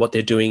what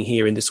they're doing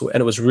here in this. And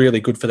it was really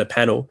good for the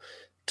panel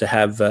to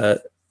have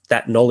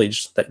that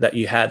knowledge that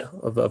you had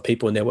of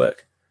people in their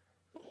work.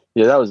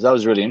 Yeah, that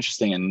was really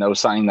interesting. And that was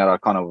something that I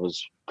kind of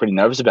was pretty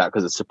nervous about,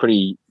 because it's a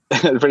pretty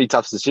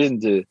tough decision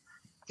to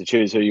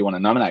choose who you want to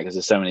nominate, because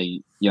there's so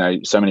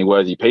many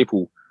worthy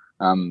people.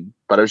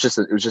 But I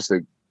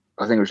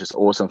think it was just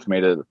awesome for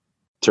me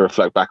to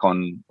reflect back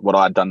on what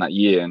I had done that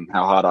year and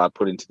how hard I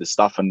put into this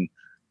stuff. And,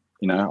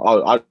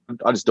 I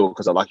just do it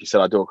because, like you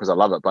said, I do it because I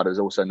love it. But it was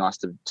also nice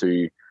to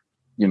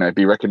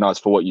be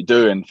recognized for what you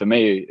do. And for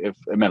me, it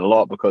meant a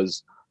lot,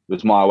 because it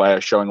was my way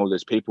of showing all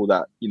those people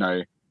that,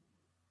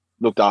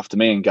 looked after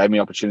me and gave me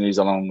opportunities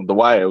along the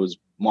way. It was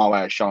my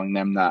way of showing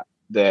them that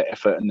their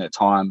effort and their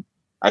time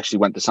actually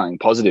went to something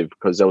positive,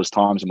 because there was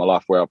times in my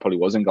life where I probably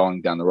wasn't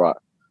going down the right,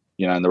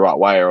 in the right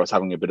way, or I was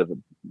having a bit of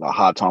a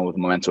hard time with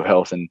my mental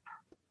health. And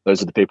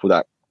those are the people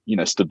that,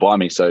 stood by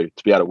me. So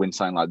to be able to win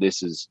something like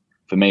this is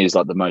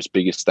like the most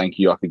biggest thank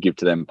you I could give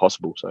to them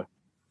possible. So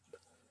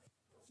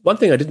one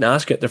thing I didn't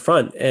ask you at the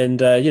front,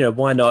 and,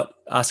 why not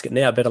ask it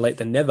now, better late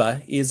than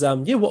never, is,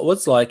 what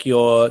was like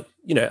your,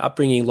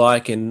 upbringing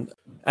like, and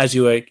as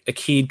you were a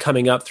kid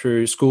coming up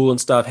through school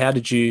and stuff, how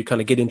did you kind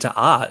of get into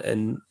art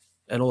and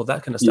all of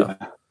that kind of stuff?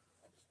 Yeah.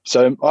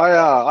 So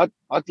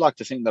I'd like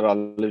to think that I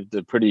lived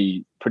a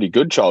pretty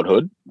good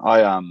childhood.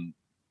 I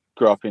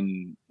grew up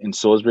in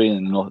Salisbury,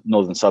 in the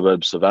northern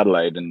suburbs of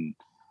Adelaide, and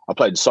I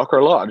played soccer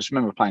a lot. I just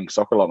remember playing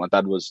soccer a lot. My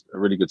dad was a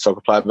really good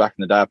soccer player back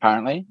in the day,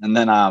 apparently. And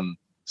then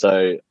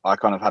so I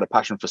kind of had a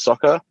passion for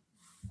soccer.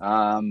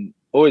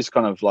 Always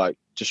kind of like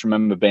just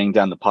remember being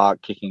down the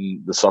park,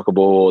 kicking the soccer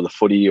ball or the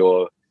footy,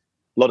 or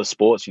a lot of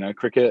sports,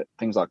 cricket,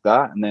 things like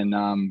that. And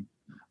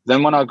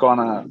then when I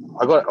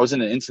was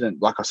in an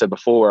incident, like I said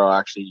before, where I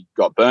actually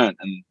got burnt,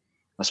 and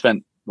I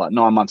spent like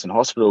 9 months in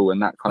hospital,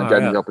 and that kind of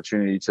gave me the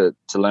opportunity to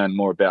learn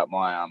more about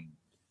my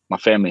my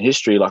family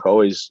history. Like I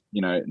always,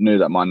 knew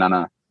that my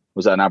nana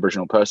was an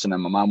Aboriginal person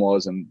and my mum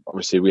was, and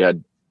obviously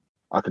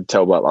I could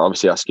tell, but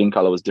obviously our skin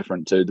color was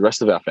different to the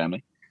rest of our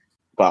family.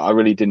 But I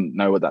really didn't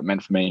know what that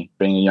meant for me,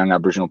 being a young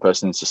Aboriginal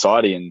person in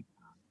society. And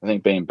I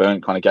think being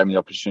burnt kind of gave me the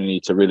opportunity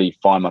to really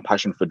find my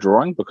passion for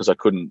drawing, because I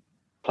couldn't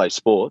play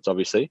sports,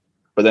 obviously.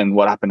 But then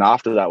what happened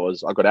after that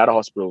was I got out of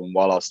hospital, and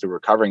while I was still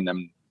recovering,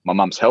 then my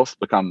mum's health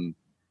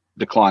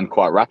declined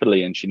quite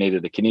rapidly, and she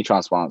needed a kidney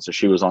transplant. So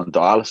she was on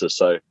dialysis.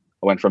 So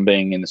I went from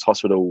being in this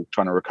hospital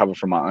trying to recover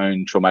from my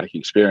own traumatic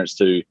experience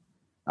to,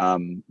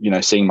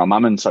 seeing my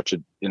mum in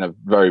a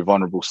very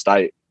vulnerable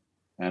state.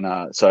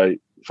 And so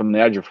from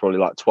the age of probably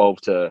like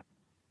 12 to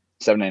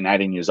 17,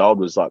 18 years old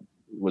was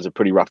a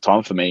pretty rough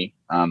time for me.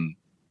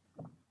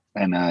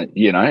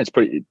 It's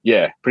pretty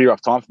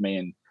rough time for me,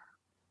 and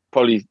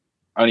probably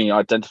only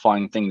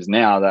identifying things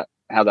now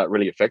how that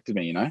really affected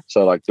me,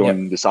 So like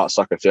doing this art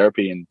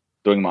psychotherapy and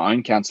doing my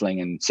own counseling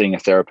and seeing a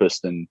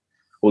therapist and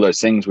all those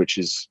things, which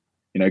is,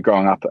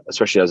 growing up,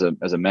 especially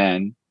as a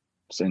man,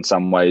 in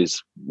some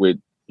ways with,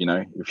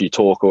 if you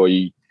talk or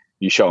you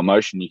show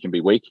emotion, you can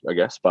be weak, I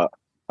guess. But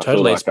I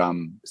totally. feel like,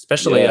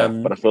 especially,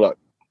 but I feel like,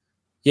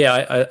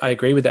 yeah, I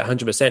agree with that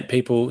 100%.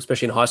 People,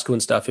 especially in high school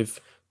and stuff, if,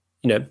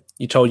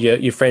 you told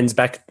your friends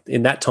back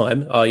in that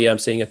time, oh yeah, I'm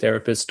seeing a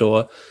therapist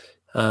or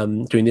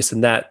doing this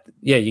and that,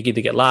 yeah, you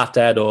either get laughed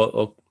at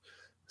or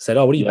said,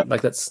 oh, what do you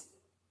like?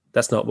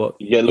 That's not what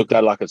you get looked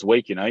at, like it's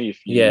weak,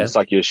 it's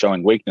like you're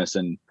showing weakness.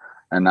 And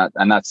and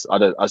that's I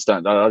just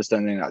don't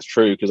think that's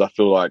true, because I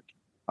feel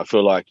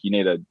like you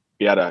need to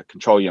be able to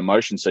control your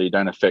emotions so you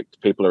don't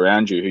affect people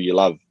around you who you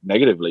love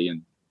negatively,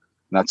 and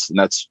that's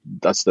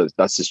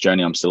this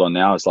journey I'm still on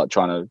now. It's like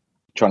trying to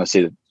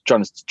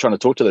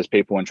talk to those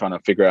people and trying to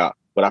figure out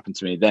what happened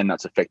to me then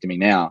that's affecting me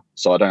now,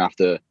 so I don't have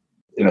to,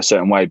 in a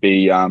certain way,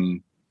 be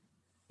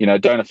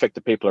don't affect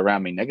the people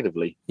around me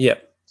negatively. Yeah.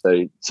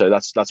 So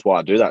that's why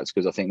I do that. It's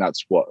because I think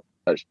that's what,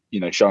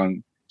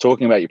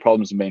 talking about your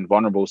problems and being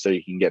vulnerable so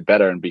you can get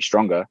better and be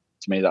stronger.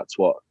 To me, that's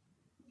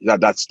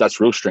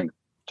real strength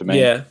to me.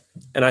 Yeah,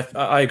 and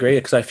I agree,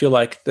 because I feel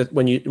like that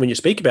when you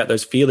speak about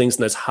those feelings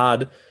and those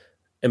hard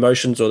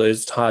emotions or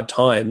those hard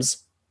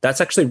times, that's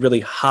actually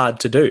really hard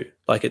to do.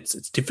 Like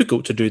it's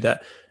difficult to do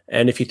that.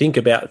 And if you think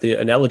about the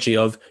analogy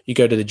of you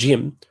go to the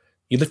gym,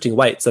 you're lifting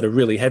weights that are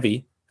really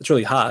heavy, it's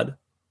really hard.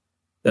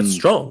 That's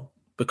strong,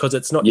 because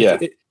it's not. Yeah.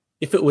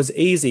 If it was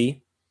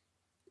easy,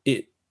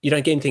 you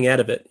don't get anything out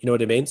of it. You know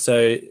what I mean?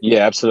 So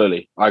yeah,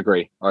 absolutely. I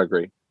agree.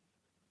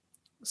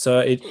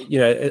 So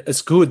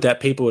it's good that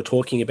people are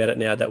talking about it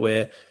now, that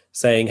we're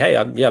saying, hey,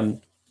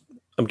 I'm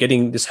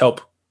getting this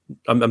help.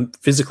 I'm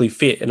physically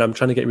fit, and I'm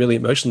trying to get really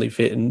emotionally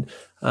fit and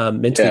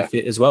mentally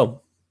fit as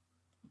well.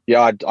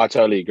 Yeah, I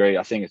totally agree.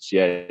 I think it's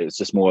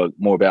just more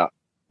about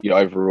your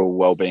overall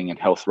well-being and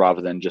health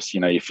rather than just,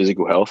 your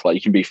physical health. Like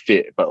you can be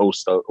fit, but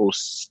also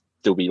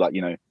still be like,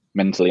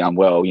 mentally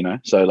unwell,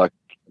 so like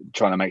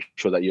trying to make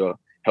sure that you're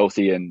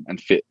healthy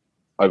and fit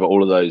over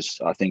all of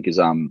those, I think is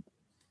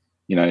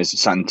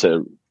is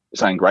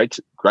something great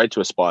to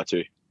aspire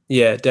to.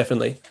 Yeah,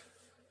 definitely.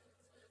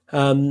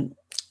 The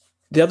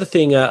other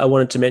thing I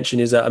wanted to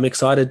mention is I'm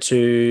excited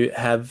to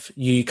have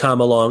you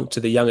come along to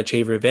the Young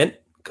Achiever event,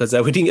 because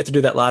we didn't get to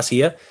do that last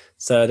year.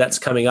 So that's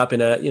coming up in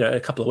a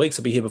couple of weeks.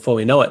 I'll be here before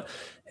we know it.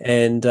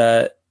 And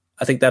I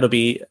think that'll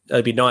be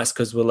nice,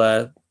 because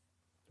we'll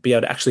be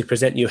able to actually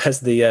present you as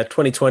the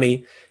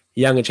 2020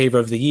 Young Achiever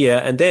of the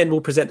Year, and then we'll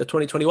present the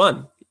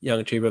 2021 Young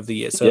Achiever of the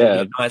Year. So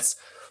it'll be a nice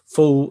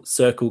full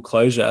circle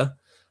closure.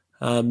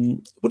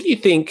 What do you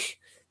think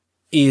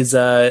is,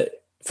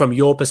 from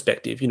your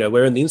perspective,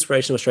 we're in the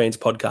Inspirational Australians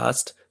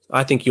podcast.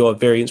 I think you're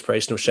very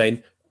inspirational,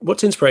 Shane.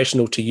 What's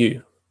inspirational to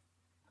you?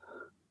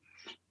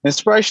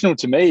 Inspirational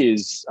to me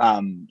is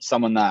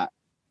someone that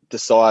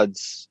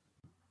decides,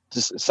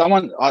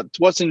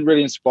 what's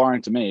really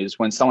inspiring to me is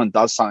when someone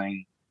does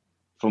something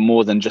for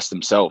more than just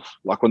themselves.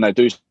 Like when they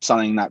do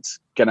something that's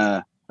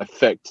gonna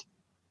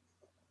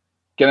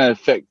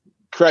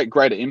create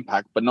greater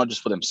impact, but not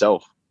just for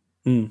themselves.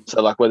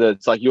 So like whether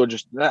it's like you're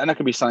just, and that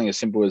could be something as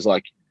simple as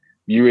like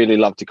you really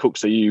love to cook,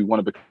 so you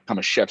want to become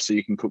a chef so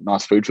you can cook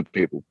nice food for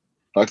people,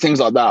 like things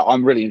like that.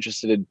 I'm really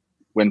interested in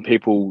when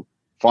people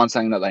find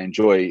something that they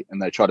enjoy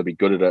and they try to be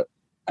good at it,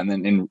 and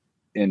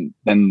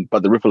then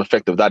but the ripple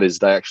effect of that is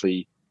they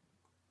actually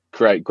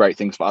create great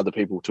things for other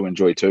people to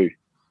enjoy too.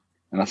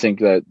 And I think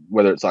that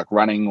whether it's like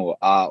running or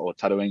art or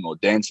tattooing or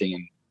dancing,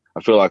 and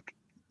I feel like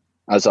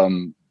as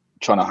I'm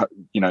trying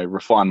to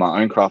refine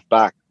my own craft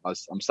back,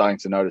 I'm starting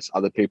to notice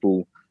other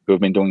people who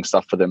have been doing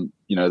stuff for them,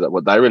 that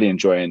what they really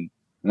enjoy. And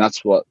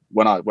that's what,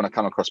 when I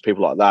come across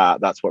people like that,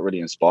 that's what really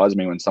inspires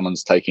me, when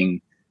someone's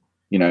taking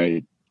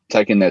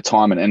their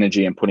time and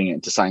energy and putting it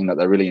into something that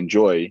they really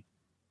enjoy.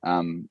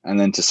 And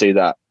then to see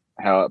that,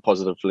 how it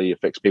positively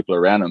affects people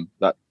around them,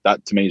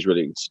 that to me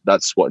is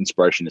that's what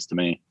inspiration is to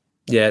me.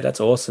 Yeah, that's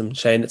awesome,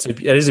 Shane. It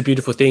is a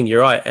beautiful thing.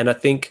 You're right. And I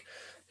think,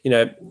 I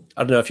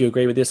don't know if you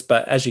agree with this,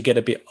 but as you get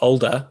a bit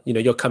older,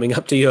 you're coming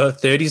up to your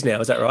 30s now.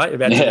 Is that right?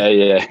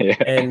 Yeah.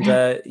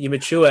 And you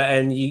mature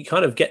and you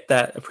kind of get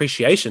that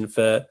appreciation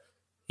for,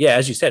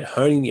 as you said,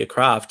 honing your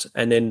craft.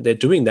 And then they're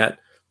doing that.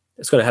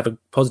 It's going to have a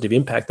positive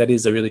impact. That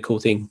is a really cool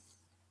thing.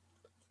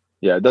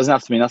 Yeah, it doesn't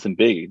have to be nothing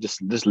big.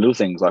 Just little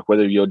things, like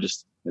whether you're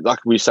just, like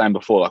we were saying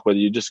before, like whether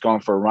you're just going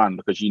for a run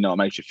because it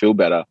makes you feel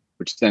better,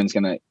 which then is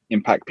going to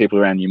impact people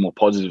around you more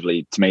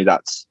positively. To me,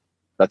 that's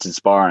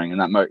inspiring,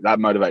 and that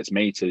motivates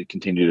me to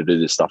continue to do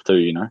this stuff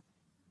too.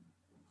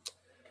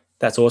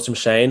 That's awesome,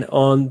 Shane.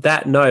 On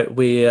that note,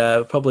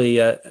 we're probably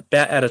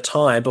about out of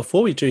time.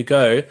 Before we do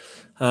go,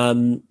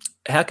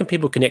 how can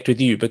people connect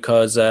with you?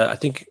 Because I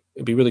think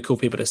it'd be really cool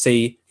for people to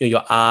see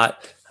your art,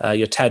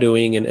 your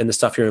tattooing, and the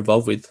stuff you're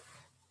involved with.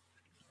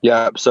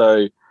 Yeah,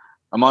 so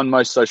I'm on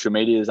most social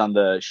medias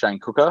under Shane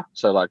Cooker.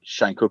 So like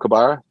Shane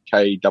Kookaburra,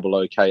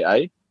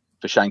 Kooka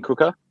for Shane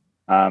Cooker.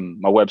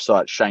 My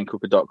website,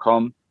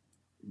 shanecooker.com.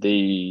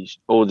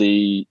 All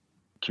the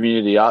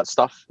community art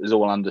stuff is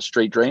all under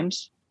Street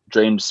Dreams.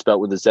 Dreams spelt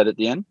with a Z at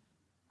the end.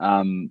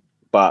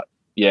 But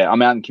yeah,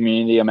 I'm out in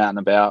community. I'm out and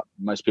about.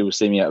 Most people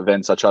see me at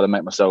events. I try to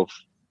make myself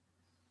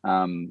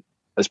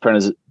as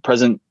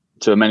present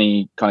to as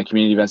many kind of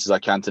community events as I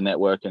can to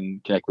network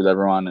and connect with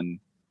everyone and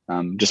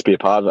just be a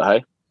part of it.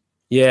 Hey.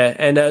 Yeah,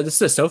 and this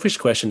is a selfish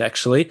question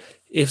actually.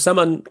 If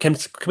someone can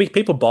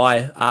people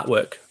buy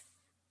artwork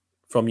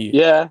from you?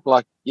 Yeah,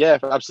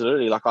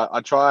 absolutely. Like I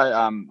try.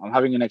 I'm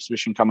having an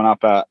exhibition coming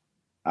up at.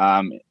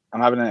 I'm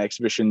having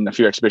a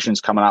few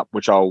exhibitions coming up,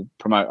 which I'll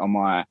promote on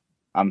my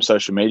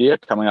social media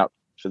coming up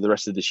for the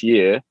rest of this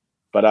year.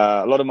 But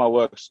a lot of my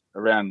work's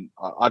around.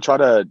 I try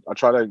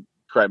to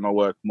create my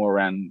work more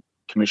around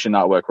commission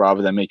artwork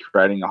rather than me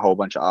creating a whole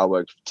bunch of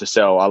artwork to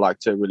sell. I like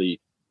to really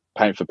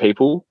paint for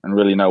people and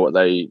really know what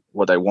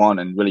they want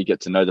and really get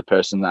to know the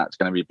person that's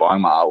going to be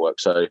buying my artwork.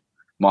 So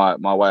my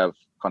way of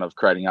kind of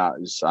creating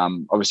art is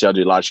obviously I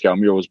do large scale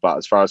murals, but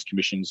as far as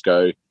commissions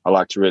go, I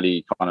like to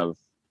really kind of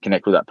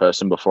connect with that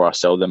person before I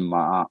sell them my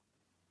art.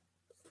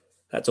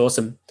 That's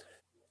awesome.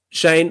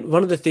 Shane,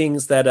 one of the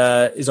things that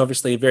is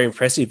obviously very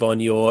impressive on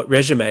your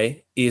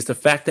resume is the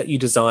fact that you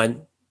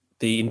designed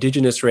the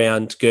Indigenous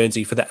round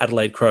Guernsey for the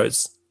Adelaide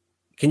Crows.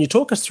 Can you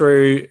talk us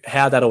through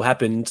how that all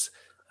happened?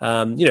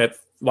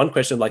 One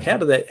question, like how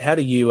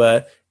do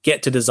you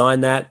get to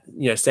design that?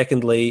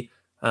 Secondly,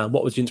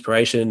 what was your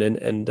inspiration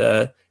and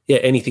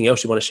anything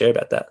else you want to share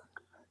about that?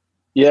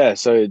 Yeah,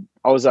 so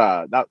I was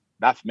that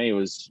for me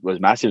was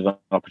massive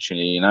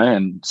opportunity,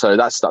 and so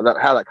that's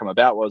how that came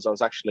about. Was I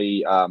was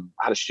actually I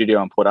had a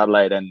studio in Port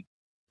Adelaide, and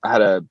I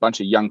had a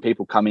bunch of young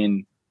people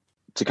come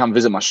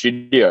visit my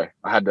studio.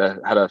 I had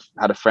a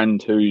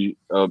friend who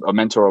a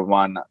mentor of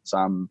mine that's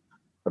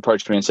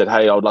approached me and said,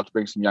 "Hey, I would love to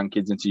bring some young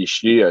kids into your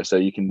studio so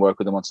you can work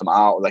with them on some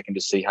art, or they can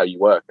just see how you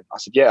work." And I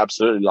said, "Yeah,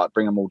 absolutely. Like,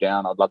 bring them all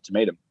down. I'd love to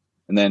meet them."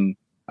 And then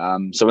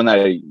so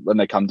when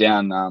they come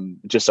down,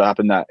 it just so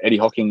happened that Eddie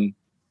Hocking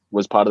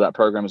was part of that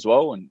program as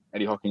well, and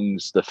Eddie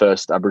Hocking's the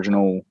first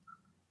Aboriginal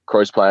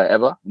Crows player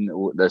ever, and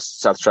the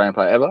South Australian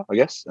player ever, I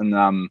guess. And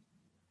I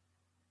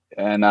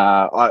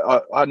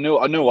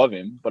knew of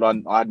him, but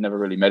I'd never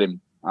really met him.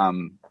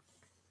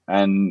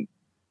 And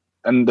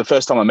the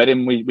first time I met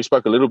him, we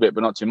spoke a little bit,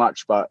 but not too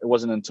much. But it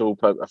wasn't until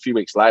a few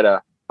weeks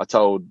later I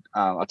told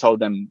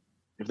them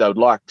if they would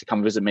like to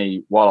come visit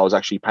me while I was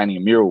actually painting a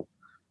mural.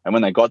 And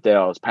when they got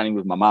there, I was painting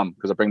with my mum,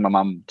 because I bring my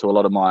mum to a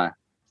lot of my.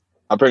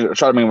 I try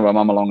to bring my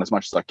mum along as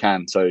much as I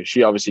can. So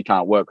she obviously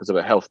can't work because of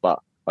her health, but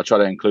I try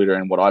to include her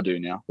in what I do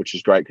now, which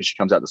is great because she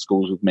comes out to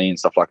schools with me and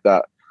stuff like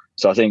that.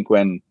 So I think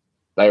when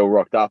they all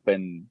rocked up,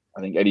 and I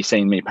think Eddie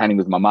seen me painting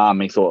with my mum,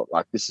 he thought,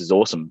 like, this is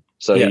awesome.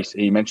 So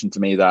he mentioned to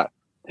me that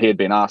he had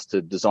been asked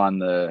to design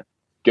the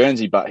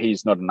Guernsey, but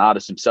he's not an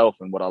artist himself,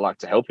 and would I like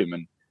to help him?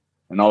 And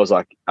I was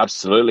like,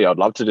 absolutely, I'd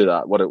love to do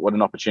that. What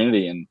an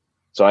opportunity. And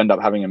so I ended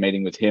up having a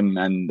meeting with him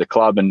and the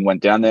club, and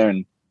went down there,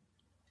 and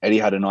Eddie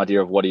had an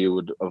idea of what he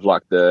would have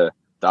liked the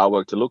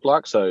artwork to look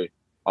like. So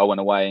I went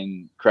away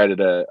and created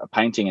a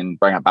painting and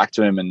bring it back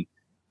to him. And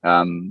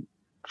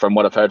from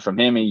what I've heard from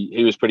him,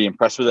 he was pretty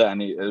impressed with it.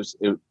 And it was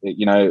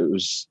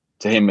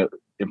to him, it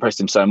impressed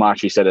him so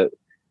much. He said it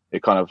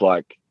kind of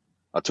like,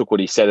 I took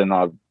what he said and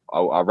I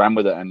ran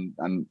with it. And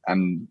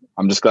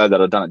I'm just glad that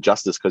I've done it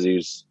justice, because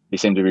he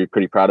seemed to be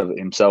pretty proud of it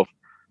himself.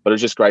 But it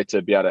was just great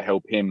to be able to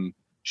help him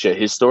share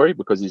his story,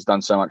 because he's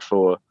done so much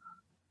for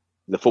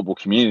the football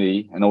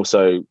community, and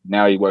also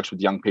now he works with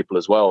young people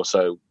as well.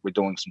 So we're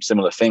doing some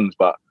similar things,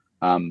 but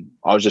I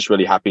was just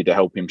really happy to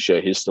help him share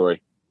his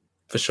story.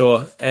 For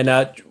sure. And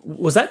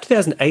was that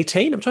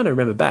 2018? I'm trying to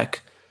remember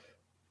back.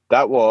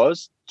 That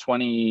was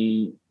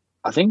 20.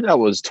 I think that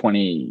was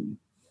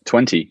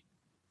 2020.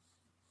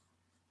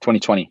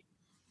 2020.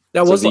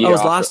 That was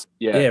last.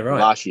 Yeah, right.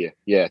 Last year.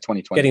 Yeah,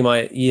 2020. Getting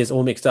my years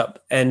all mixed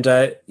up. And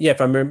if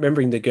I'm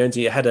remembering the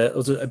Guernsey, it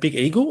was a big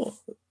eagle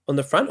on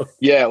the front?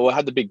 Yeah, well, it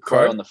had the big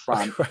crow on the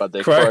front, but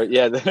the crow,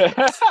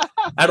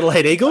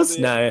 Adelaide Eagles?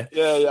 Yeah.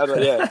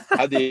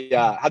 Had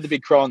the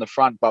big crow on the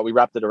front, but we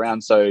wrapped it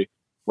around so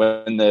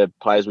when the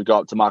players would go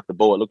up to mark the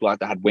ball, it looked like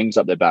they had wings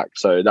up their back.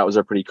 So that was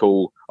a pretty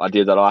cool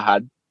idea that I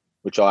had,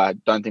 which I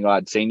don't think I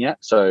had seen yet.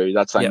 So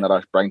that's something that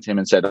I brought to him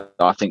and said,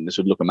 I think this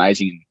would look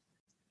amazing. And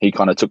he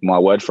kind of took my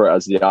word for it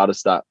as the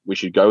artist that we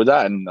should go with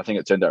that, and I think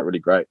it turned out really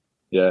great.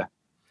 Yeah.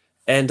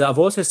 And I've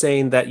also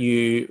seen that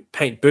you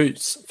paint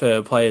boots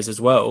for players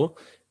as well.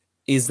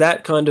 Is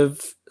that kind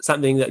of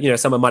something that,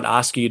 someone might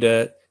ask you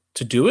to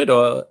do it,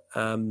 or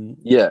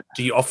do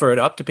you offer it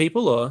up to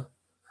people, or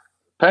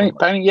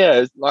painting?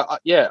 Yeah,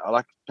 I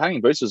like painting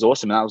boots was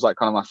awesome, and that was like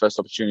kind of my first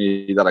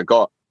opportunity that I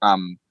got,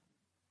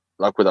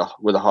 like with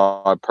a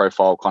high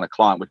profile kind of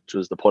client, which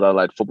was the Port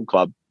Adelaide Football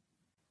Club.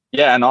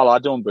 Yeah, and I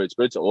like doing boots.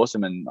 Boots are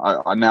awesome, and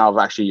I now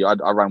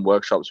I run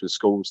workshops with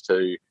schools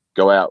to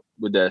go out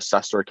with their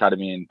SASTA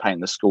Academy and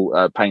paint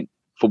paint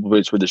football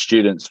boots with the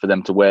students for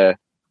them to wear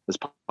as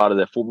part of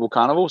their football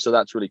carnival. So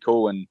that's really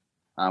cool. And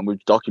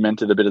we've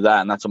documented a bit of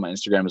that, and that's on my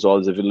Instagram as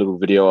well. There's a little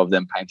video of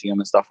them painting them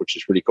and stuff, which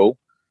is really cool.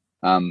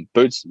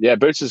 Boots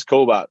is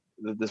cool. But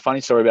the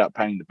funny story about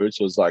painting the boots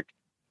was, like,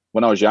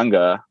 when I was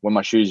younger, when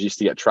my shoes used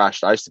to get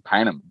trashed, I used to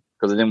paint them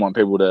because I didn't want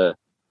people to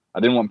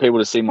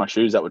see my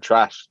shoes that were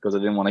trashed, because I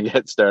didn't want to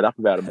get stirred up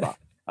about them. But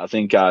I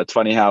think it's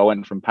funny how I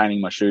went from painting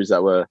my shoes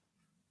that were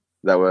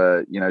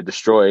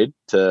destroyed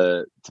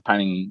to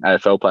painting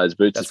AFL players'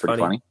 boots. That's pretty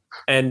funny.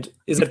 And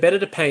is it better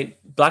to paint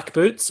black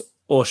boots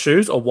or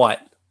shoes or white?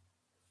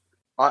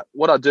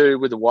 What I do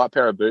with a white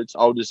pair of boots,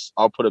 I'll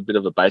put a bit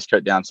of a base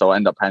coat down, so I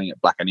end up painting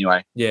it black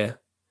anyway. Yeah,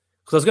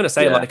 because I was going to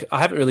say, I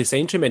haven't really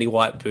seen too many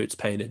white boots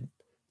painted.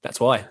 That's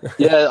why.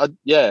 I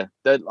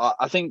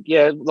think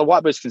the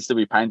white boots can still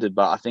be painted,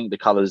 but I think the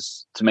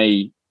colours, to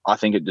me, I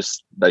think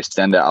they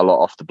stand out a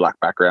lot off the black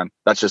background.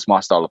 That's just my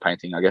style of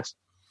painting, I guess.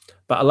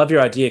 But I love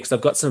your idea because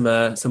I've got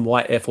some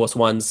white Air Force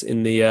Ones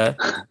in the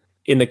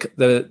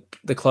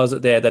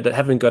closet there that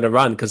haven't got a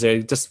run because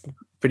they're just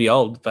pretty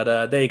old.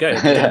 But there you go,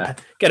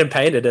 get them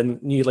painted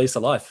and new lease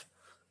of life.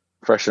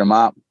 Freshen them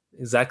up.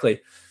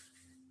 Exactly.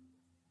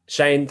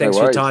 Shane, thanks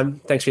for your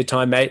time. Thanks for your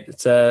time, mate.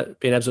 It's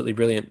been absolutely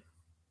brilliant.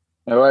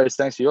 No worries.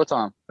 Thanks for your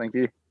time. Thank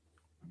you.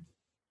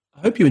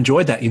 I hope you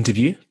enjoyed that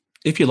interview.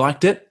 If you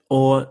liked it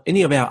or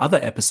any of our other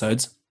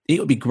episodes, it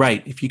would be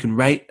great if you can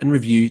rate and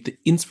review the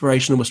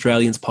Inspirational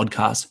Australians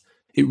podcast.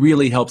 It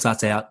really helps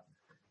us out.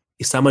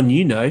 If someone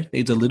you know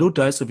needs a little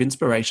dose of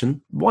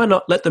inspiration, why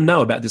not let them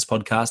know about this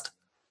podcast?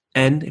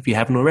 And if you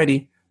haven't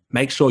already,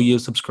 make sure you're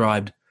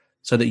subscribed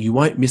so that you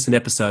won't miss an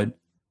episode.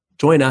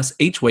 Join us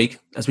each week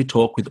as we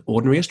talk with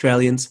ordinary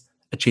Australians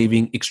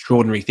achieving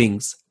extraordinary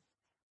things.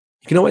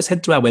 You can always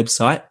head to our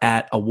website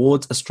at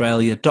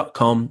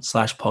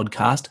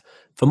awardsaustralia.com/podcast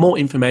for more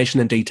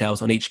information and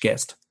details on each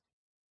guest.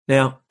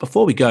 Now,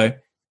 before we go,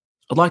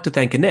 I'd like to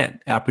thank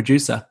Annette, our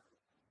producer.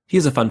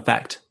 Here's a fun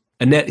fact.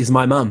 Annette is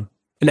my mum,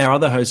 and our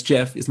other host,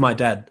 Jeff, is my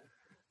dad.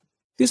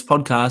 This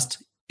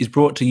podcast is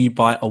brought to you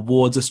by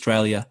Awards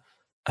Australia,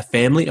 a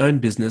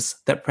family-owned business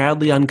that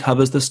proudly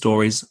uncovers the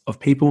stories of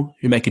people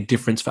who make a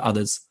difference for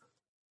others.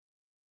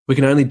 We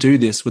can only do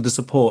this with the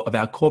support of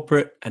our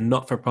corporate and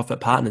not-for-profit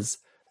partners,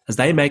 as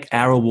they make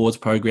our awards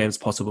programs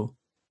possible.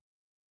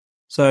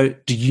 So,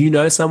 do you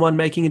know someone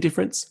making a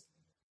difference?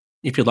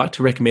 If you'd like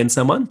to recommend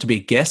someone to be a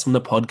guest on the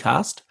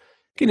podcast,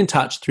 get in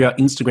touch through our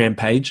Instagram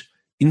page,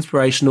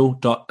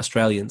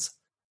 inspirational.australians.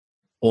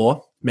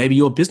 Or maybe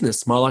your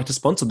business might like to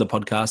sponsor the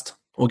podcast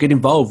or get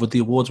involved with the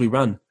awards we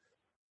run.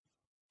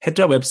 Head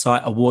to our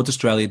website,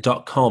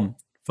 awardsaustralia.com,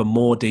 for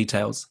more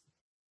details.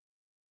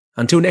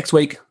 Until next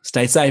week,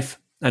 stay safe,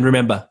 and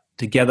remember,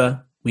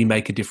 together we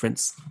make a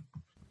difference.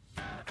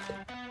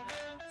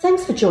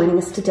 Thanks for joining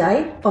us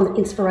today on the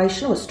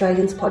Inspirational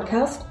Australians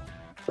podcast.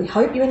 We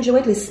hope you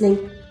enjoyed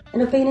listening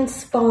and have been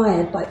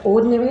inspired by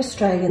ordinary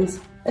Australians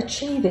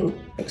achieving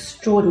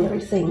extraordinary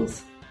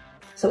things.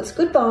 So it's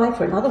goodbye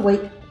for another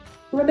week.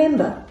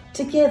 Remember,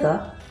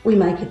 together we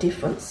make a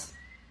difference.